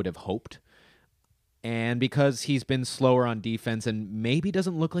we would have hoped, and because he's been slower on defense and maybe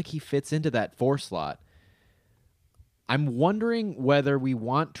doesn't look like he fits into that 4 slot, I'm wondering whether we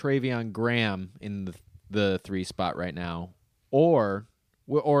want Travion Graham in the 3 spot right now, or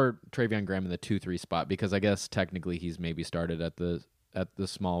Travion Graham in the 2-3 spot, because I guess technically he's maybe started at the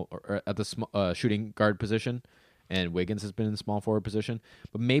shooting guard position. And Wiggins has been in the small forward position.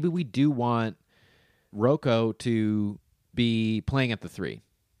 But maybe we do want Rocco to be playing at the 3.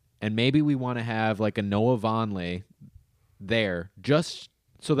 And maybe we want to have like a Noah Vonleh there just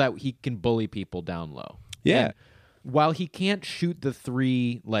so that he can bully people down low. Yeah. And while he can't shoot the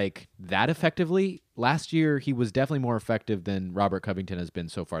 3 like that effectively, last year he was definitely more effective than Robert Covington has been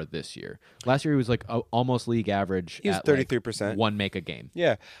so far this year. Last year he was like almost league average. He was 33%. Like 1 make a game.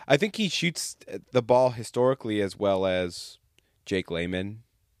 Yeah. I think he shoots the ball historically as well as Jake Layman,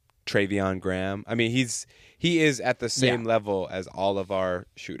 Travion Graham. I mean, he is at the same level as all of our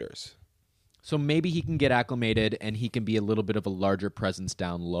shooters. So maybe he can get acclimated and he can be a little bit of a larger presence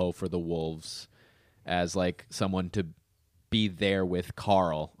down low for the Wolves as like someone to be there with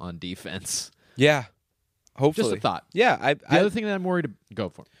Karl on defense. Yeah. Hopefully. Just a thought. Yeah. The other thing that I'm worried to go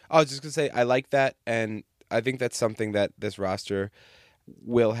for. I was just going to say, I like that. And I think that's something that this roster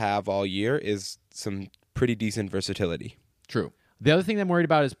will have all year is some pretty decent versatility. True. The other thing that I'm worried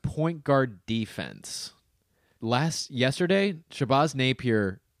about is point guard defense. Yesterday, Shabazz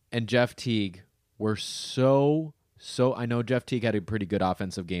Napier and Jeff Teague were so I know Jeff Teague had a pretty good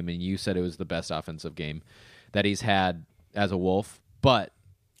offensive game, and you said it was the best offensive game that he's had as a Wolf, but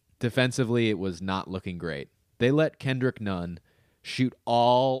defensively it was not looking great. They let Kendrick Nunn shoot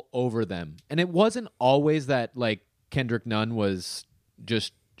all over them, and it wasn't always that like Kendrick Nunn was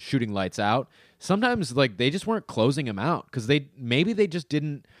just shooting lights out. Sometimes like they just weren't closing him out because maybe they just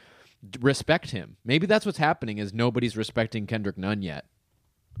didn't respect him. Maybe that's what's happening is nobody's respecting Kendrick Nunn yet.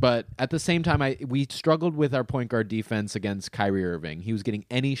 But at the same time, we struggled with our point guard defense against Kyrie Irving. He was getting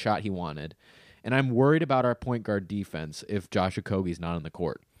any shot he wanted. And I'm worried about our point guard defense if Josh Okogie's not on the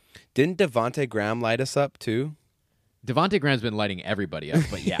court. Didn't Devontae Graham light us up too? Devontae Graham's been lighting everybody up,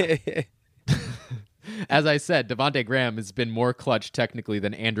 but yeah. As I said, Devontae Graham has been more clutch technically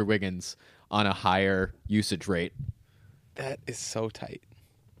than Andrew Wiggins on a higher usage rate. That is so tight.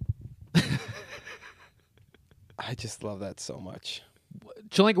 I just love that so much.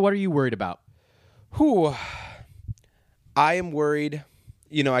 Chalenka, what are you worried about? I am worried.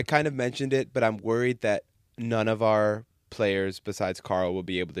 I kind of mentioned it, but I'm worried that none of our players besides Karl will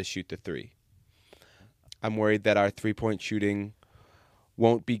be able to shoot the 3. I'm worried that our 3-point shooting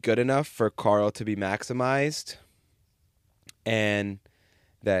won't be good enough for Karl to be maximized, and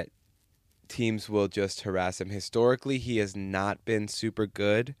that teams will just harass him. Historically, he has not been super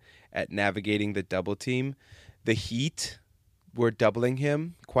good at navigating the double team. The Heat were doubling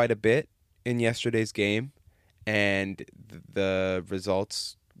him quite a bit in yesterday's game, and the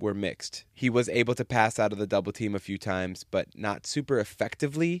results were mixed. He was able to pass out of the double team a few times, but not super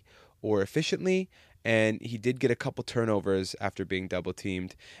effectively or efficiently, and he did get a couple turnovers after being double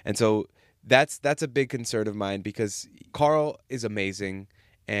teamed. And so that's a big concern of mine because Karl is amazing,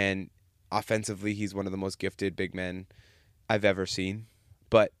 and offensively he's one of the most gifted big men I've ever seen.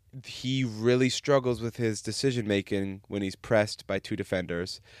 But he really struggles with his decision making when he's pressed by 2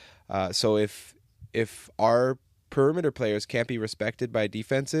 defenders. So if our perimeter players can't be respected by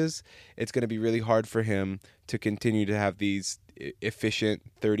defenses, it's going to be really hard for him to continue to have these efficient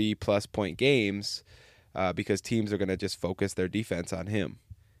 30-plus point games because teams are going to just focus their defense on him.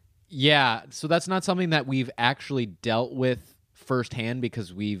 Yeah, so that's not something that we've actually dealt with firsthand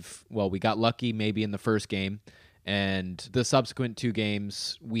because we got lucky maybe in the first game, and the subsequent 2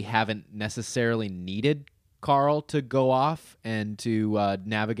 games we haven't necessarily needed Carl to go off and to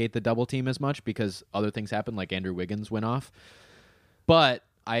navigate the double team as much because other things happened, like Andrew Wiggins went off. But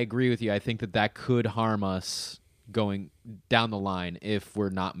I agree with you. I think that could harm us going down the line if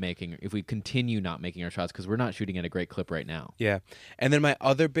we continue not making our shots because we're not shooting at a great clip right now. Yeah. And then my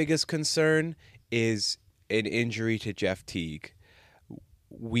other biggest concern is an injury to Jeff Teague.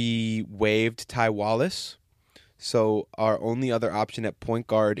 We waived Ty Wallace, so our only other option at point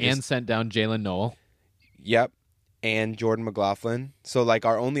guard and sent down Jalen Noel. Yep. And Jordan McLaughlin. So like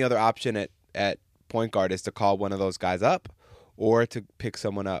our only other option at point guard is to call one of those guys up or to pick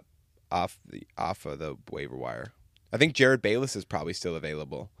someone up off of the waiver wire. I think Jared Bayless is probably still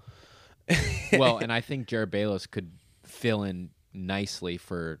available. Well, and I think Jared Bayless could fill in nicely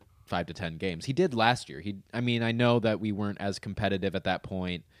for 5 to 10 games. He did last year. I know that we weren't as competitive at that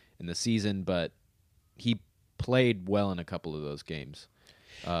point in the season, but he played well in a couple of those games.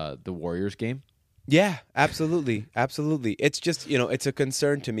 The Warriors game. Yeah, absolutely. Absolutely. It's just, it's a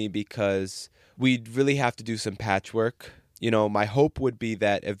concern to me because we'd really have to do some patchwork. My hope would be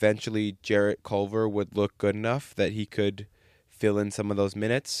that eventually Jarrett Culver would look good enough that he could fill in some of those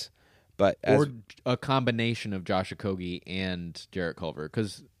minutes. Or a combination of Josh Okogie and Jarrett Culver,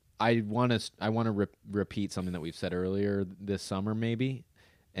 because I want to repeat something that we've said earlier this summer, maybe,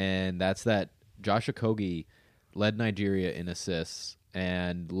 and that's that Josh Okogie led Nigeria in assists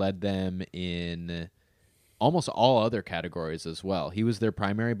and led them in almost all other categories as well. He was their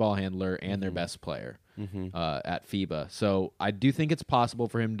primary ball handler and their best player at FIBA. So I do think it's possible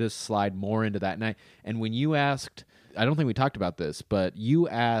for him to slide more into that night. And when you asked, I don't think we talked about this, but you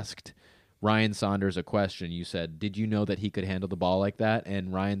asked Ryan Saunders a question. You said, did you know that he could handle the ball like that?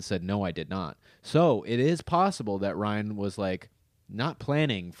 And Ryan said, no, I did not. So it is possible that Ryan was like not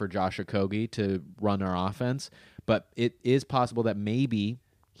planning for Josh Okogie to run our offense, but it is possible that maybe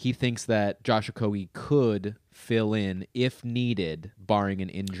he thinks that Josh Okogie could fill in if needed, barring an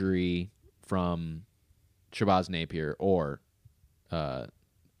injury from Shabazz Napier or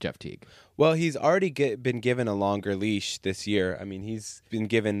Jeff Teague. Well, he's already been given a longer leash this year. I mean, he's been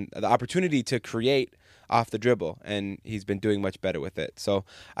given the opportunity to create off the dribble, and he's been doing much better with it. So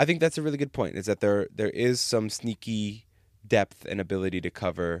I think that's a really good point, is that there is some sneaky depth and ability to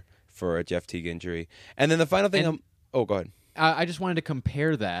cover for a Jeff Teague injury. And then the final thing go ahead. I just wanted to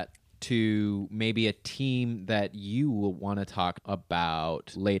compare that to maybe a team that you will want to talk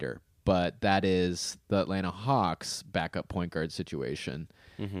about later, but that is the Atlanta Hawks backup point guard situation.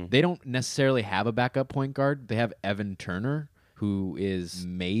 Mm-hmm. They don't necessarily have a backup point guard. They have Evan Turner, who is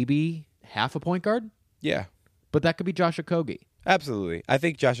maybe half a point guard. Yeah. But that could be Josh Okogie. Absolutely. I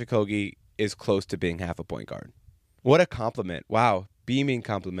think Josh Okogie is close to being half a point guard. What a compliment. Wow. Beaming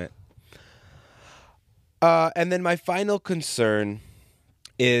compliment. And then my final concern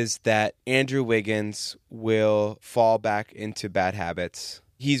is that Andrew Wiggins will fall back into bad habits.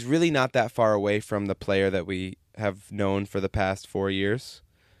 He's really not that far away from the player that we have known for the past 4 years.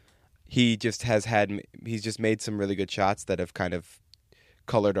 He's just made some really good shots that have kind of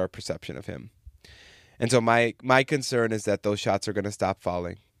colored our perception of him. And so my concern is that those shots are going to stop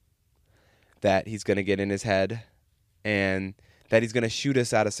falling, that he's going to get in his head, and that he's going to shoot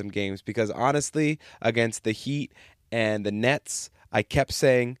us out of some games. Because honestly, against the Heat and the Nets, I kept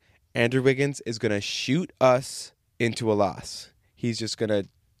saying Andrew Wiggins is going to shoot us into a loss. He's just going to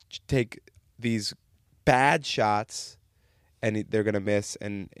take these bad shots, and they're going to miss,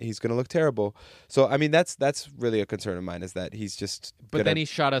 and he's going to look terrible. So, I mean, that's really a concern of mine, is that he's just... But then he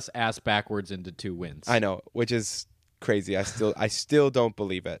shot us ass backwards into 2 wins. I know, which is crazy. I still don't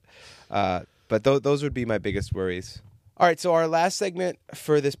believe it. But those would be my biggest worries. All right, so our last segment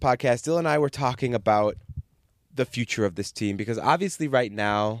for this podcast, Dylan and I were talking about the future of this team, because obviously right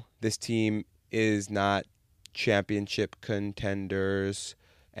now this team is not championship contenders,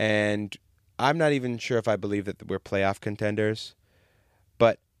 and I'm not even sure if I believe that we're playoff contenders.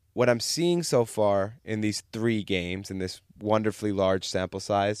 But what I'm seeing so far in these 3 games, in this wonderfully large sample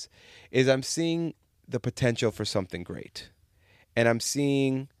size, is I'm seeing the potential for something great. And I'm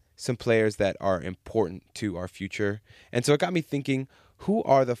seeing some players that are important to our future. And so it got me thinking, who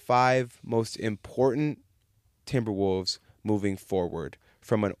are the 5 most important Timberwolves moving forward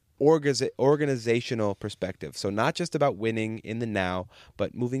from an organizational perspective? So not just about winning in the now,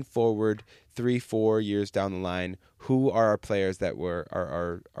 but moving forward 3-4 years down the line, who are our players that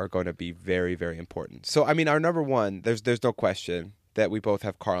are going to be very, very important? So, I mean, our number one, there's no question that we both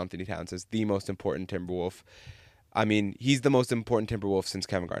have Karl Anthony Towns as the most important Timberwolf. I mean, he's the most important Timberwolf since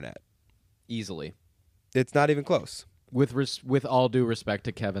Kevin Garnett. Easily. It's not even close. With all due respect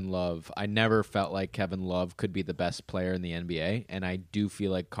to Kevin Love, I never felt like Kevin Love could be the best player in the NBA, and I do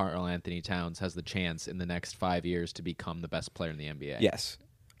feel like Karl Anthony Towns has the chance in the next 5 years to become the best player in the NBA. Yes.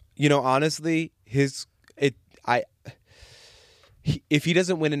 Honestly, if he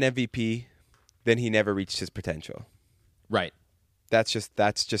doesn't win an MVP, then he never reached his potential. Right. That's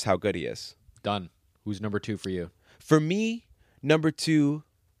just how good he is. Done. Who's number 2 for you? For me, number 2,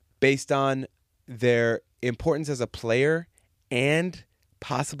 based on their importance as a player and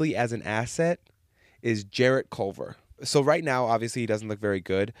possibly as an asset, is Jarrett Culver. So right now, obviously, he doesn't look very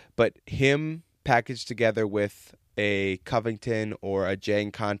good, but him packaged together with a Covington or a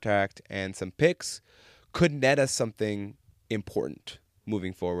Jang contract and some picks could net us something important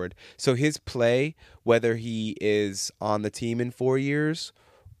moving forward. So his play, whether he is on the team in 4 years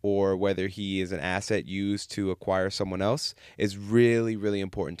or whether he is an asset used to acquire someone else, is really, really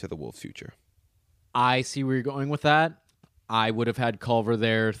important to the Wolves' future. I see where you're going with that. I would have had Culver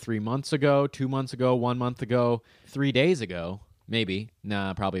there 3 months ago, 2 months ago, 1 month ago, 3 days ago, maybe.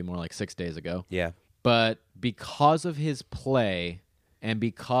 Nah, probably more like 6 days ago. Yeah. But because of his play and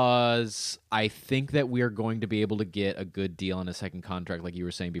because I think that we are going to be able to get a good deal on a second contract, like you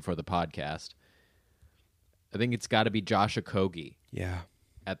were saying before the podcast, I think it's got to be Josh Okogie. Yeah.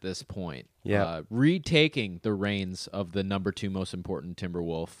 At this point. Yeah. Retaking the reins of the number 2 most important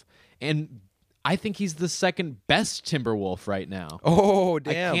Timberwolf. And I think he's the second best Timberwolf right now. Oh,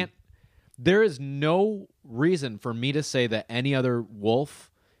 damn. There is no reason for me to say that any other Wolf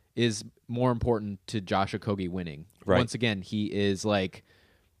is more important to Josh Okogie winning. Right. Once again, he's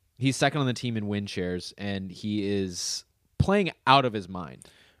second on the team in win shares, and he is playing out of his mind.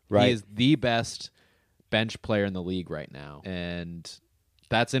 Right. He is the best bench player in the league right now. And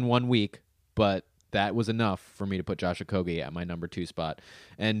that's in 1 week, but that was enough for me to put Josh Okogie at my number 2 spot.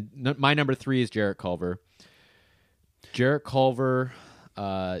 And my number 3 is Jarrett Culver. Jarrett Culver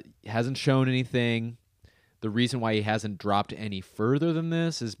hasn't shown anything. The reason why he hasn't dropped any further than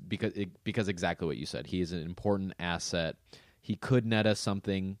this is because exactly what you said. He is an important asset. He could net us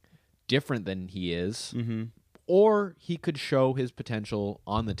something different than he is, or he could show his potential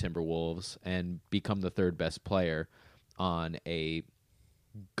on the Timberwolves and become the third best player on a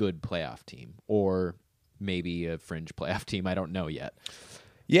good playoff team, or maybe a fringe playoff team. I don't know yet.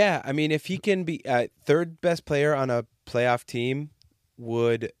 Yeah, I mean, if he can be third best player on a playoff team,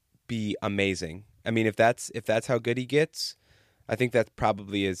 would be amazing. I mean, if that's how good he gets, I think that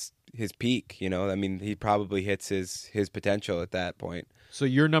probably is his peak. I mean, he probably hits his potential at that point. So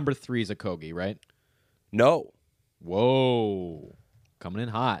your number 3 is Okogie, right? No. Whoa, coming in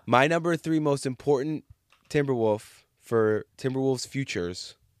hot. My number 3 most important Timberwolf for Timberwolves'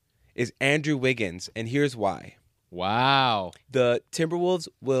 futures is Andrew Wiggins, and here's why. Wow. The Timberwolves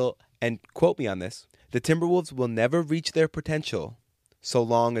will, and quote me on this, the Timberwolves will never reach their potential so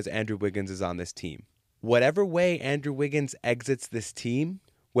long as Andrew Wiggins is on this team. Whatever way Andrew Wiggins exits this team,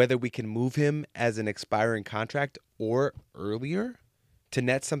 whether we can move him as an expiring contract or earlier to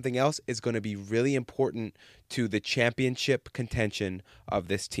net something else, is going to be really important to the championship contention of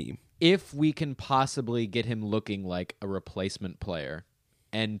this team. If we can possibly get him looking like a replacement player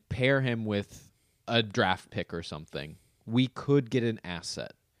and pair him with a draft pick or something, we could get an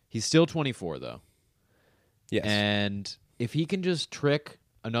asset. He's still 24, though. Yes. And if he can just trick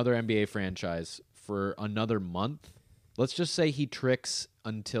another NBA franchise for another month, let's just say he tricks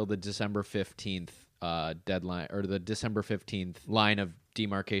until the December 15th deadline, or the December 15th line of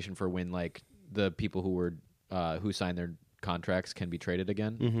demarcation for when like the people who signed their contracts can be traded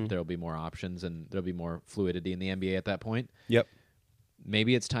again. There'll be more options and there'll be more fluidity in the NBA at that point. Yep.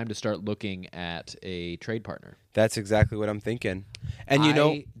 Maybe it's time to start looking at a trade partner. That's exactly what I'm thinking. And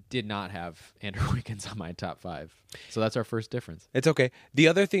I did not have Andrew Wiggins on my top 5. So that's our first difference. It's okay. The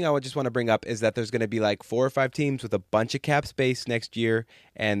other thing I would just want to bring up is that there's going to be like 4 or 5 teams with a bunch of cap space next year,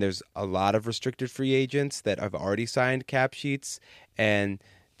 and there's a lot of restricted free agents that have already signed cap sheets, and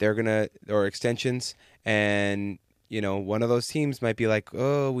they're going to, or extensions, and one of those teams might be like,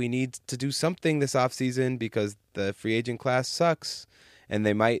 oh, we need to do something this offseason because the free agent class sucks. And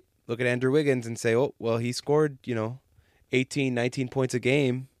they might look at Andrew Wiggins and say, oh, well, he scored, 18, 19 points a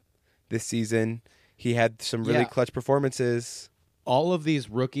game this season. He had some really clutch performances. All of these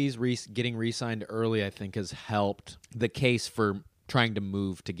rookies getting re-signed early, I think, has helped the case for trying to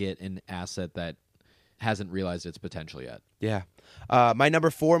move to get an asset that hasn't realized its potential yet. Yeah. My number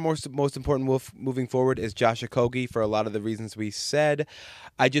 4 most important Wolf moving forward is Josh Okogie for a lot of the reasons we said.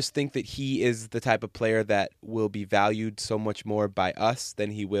 I just think that he is the type of player that will be valued so much more by us than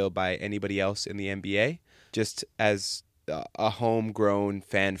he will by anybody else in the NBA. just as a homegrown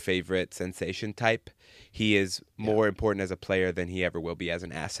fan favorite sensation type, he is more important as a player than he ever will be as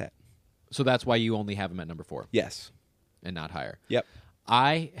an asset. So that's why you only have him at number 4. Yes. And not higher. Yep.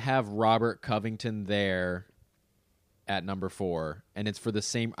 I have Robert Covington there at number 4, and it's for the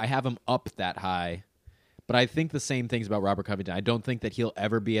same. I have him up that high, but I think the same things about Robert Covington. I don't think that he'll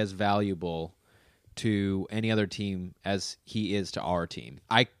ever be as valuable to any other team as he is to our team.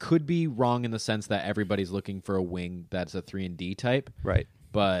 I could be wrong in the sense that everybody's looking for a wing that's a 3-and-D type. Right.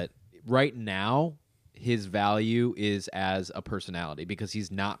 But right now, his value is as a personality because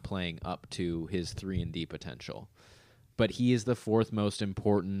he's not playing up to his 3-and-D potential. But he is the 4th most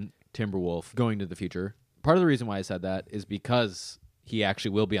important Timberwolf going to the future. Part of the reason why I said that is because he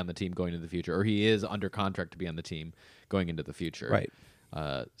actually will be on the team going into the future, or he is under contract to be on the team going into the future. Right.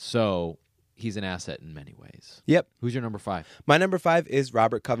 So he's an asset in many ways. Yep. Who's your number 5? My number 5 is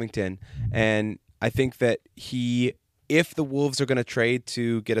Robert Covington, and I think that if the Wolves are going to trade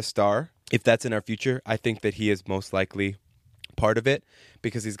to get a star, if that's in our future, I think that he is most likely part of it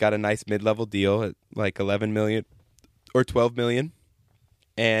because he's got a nice mid-level deal at like $11 million or $12 million,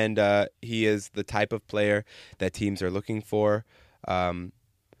 and he is the type of player that teams are looking for.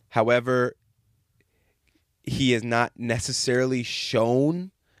 However, he has not necessarily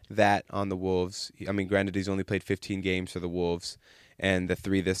shown that on the Wolves. I mean, granted, he's only played 15 games for the Wolves, and the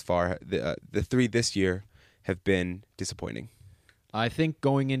 3 this year have been disappointing. I think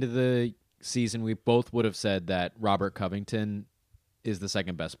going into the season, we both would have said that Robert Covington is the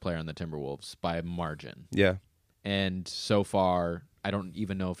second best player on the Timberwolves by a margin. Yeah. And so far, I don't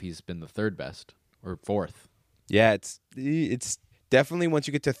even know if he's been the 3rd best or 4th. Yeah, it's definitely once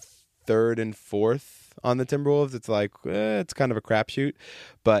you get to 3rd and 4th on the Timberwolves, it's like it's kind of a crapshoot.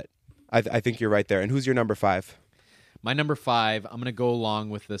 But I think you're right there. And who's your number 5? My number 5, I'm going to go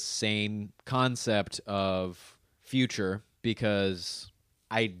along with the same concept of future because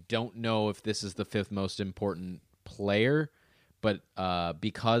I don't know if this is the 5th most important player, but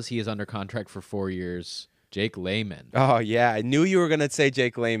because he is under contract for 4 years, Jake Layman. Oh, yeah. I knew you were going to say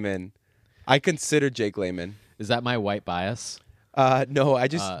Jake Layman. I consider Jake Layman. Is that my white bias? No, I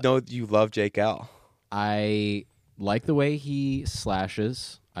just know you love Jake L. I like the way he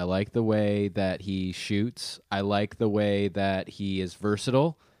slashes. I like the way that he shoots. I like the way that he is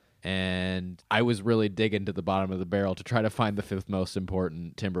versatile. And I was really digging to the bottom of the barrel to try to find the 5th most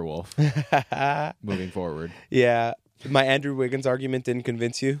important Timberwolf moving forward. Yeah. My Andrew Wiggins argument didn't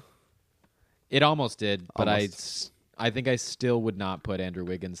convince you? It almost did, but Almost. I think I still would not put Andrew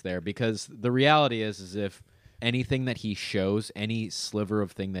Wiggins there because the reality is if anything that he shows, any sliver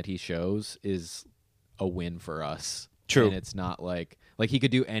of thing that he shows is a win for us. True. And it's not like he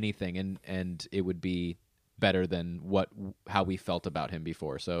could do anything and it would be better than how we felt about him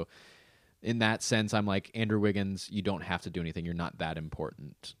before. So in that sense, I'm like, Andrew Wiggins, you don't have to do anything. You're not that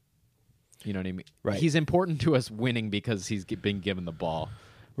important. You know what I mean? Right. He's important to us winning because he's been given the ball.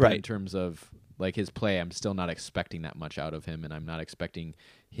 But Right. in terms of like his play, I'm still not expecting that much out of him, and I'm not expecting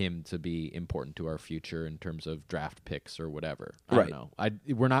him to be important to our future in terms of draft picks or whatever. I Right. don't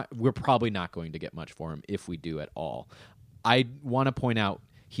know. We're probably not going to get much for him if we do at all. I want to point out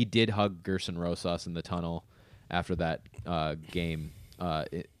he did hug Gerson Rosas in the tunnel after that game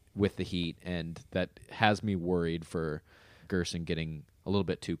with the Heat, and that has me worried for Gerson getting a little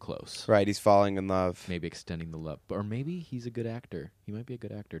bit too close. Right, he's falling in love. Maybe extending the love. Or maybe he's a good actor. He might be a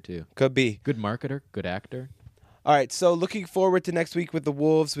good actor, too. Could be. Good marketer, good actor. All right, so looking forward to next week with the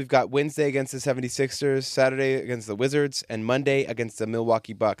Wolves. We've got Wednesday against the 76ers, Saturday against the Wizards, and Monday against the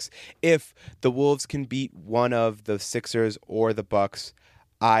Milwaukee Bucks. If the Wolves can beat one of the Sixers or the Bucks,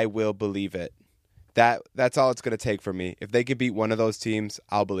 I will believe it. That's all it's going to take for me. If they can beat one of those teams,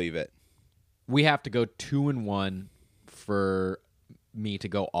 I'll believe it. We have to go 2-1 for me to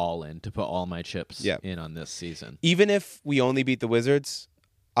go all in, to put all my chips in on this season. Even if we only beat the Wizards,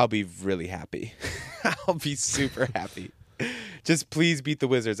 I'll be really happy. I'll be super happy. Just please beat the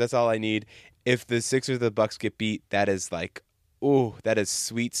Wizards. That's all I need. If the Sixers or the Bucks get beat, that is like, ooh, that is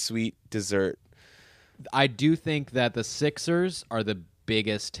sweet, sweet dessert. I do think that the Sixers are the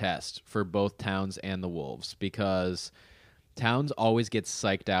biggest test for both Towns and the Wolves because Towns always gets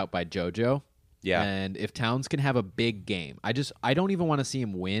psyched out by JoJo. Yeah. And if Towns can have a big game, I don't even want to see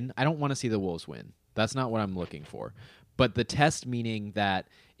him win. I don't want to see the Wolves win. That's not what I'm looking for. But the test meaning that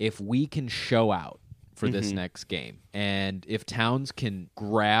if we can show out for this next game, and if Towns can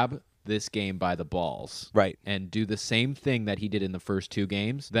grab this game by the balls, right, and do the same thing that he did in the first 2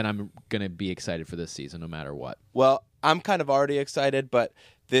 games, then I'm going to be excited for this season no matter what. Well, I'm kind of already excited, but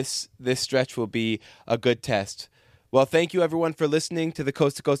this stretch will be a good test Well, thank you, everyone, for listening to the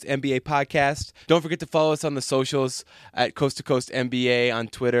Coast to Coast NBA podcast. Don't forget to follow us on the socials at Coast to Coast NBA on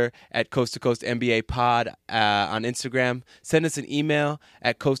Twitter, at Coast to Coast NBA pod on Instagram. Send us an email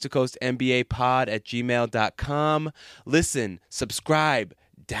at Coast to Coast NBA pod at gmail.com. Listen, subscribe,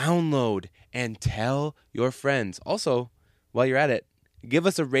 download, and tell your friends. Also, while you're at it, give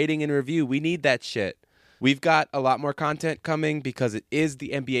us a rating and review. We need that shit. We've got a lot more content coming because it is the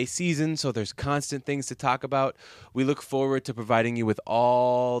NBA season, so there's constant things to talk about. We look forward to providing you with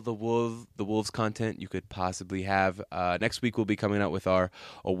all the Wolves content you could possibly have. Next week we'll be coming out with our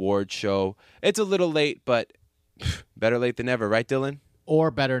award show. It's a little late, but better late than never, right, Dylan? Or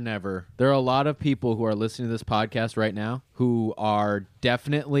better never. There are a lot of people who are listening to this podcast right now who are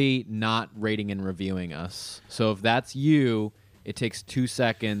definitely not rating and reviewing us. So if that's you, it takes 2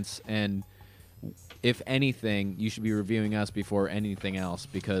 seconds, and if anything, you should be reviewing us before anything else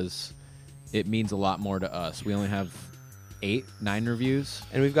because it means a lot more to us. We only have 8-9 reviews.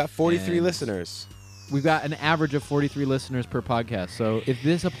 And we've got 43 listeners. We've got an average of 43 listeners per podcast. So if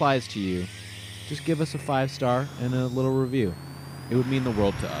this applies to you, just give us a 5-star and a little review. It would mean the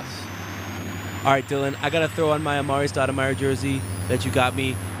world to us. All right, Dylan, I got to throw on my Amari Stoudemire jersey that you got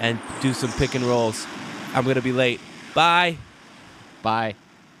me and do some pick and rolls. I'm going to be late. Bye. Bye.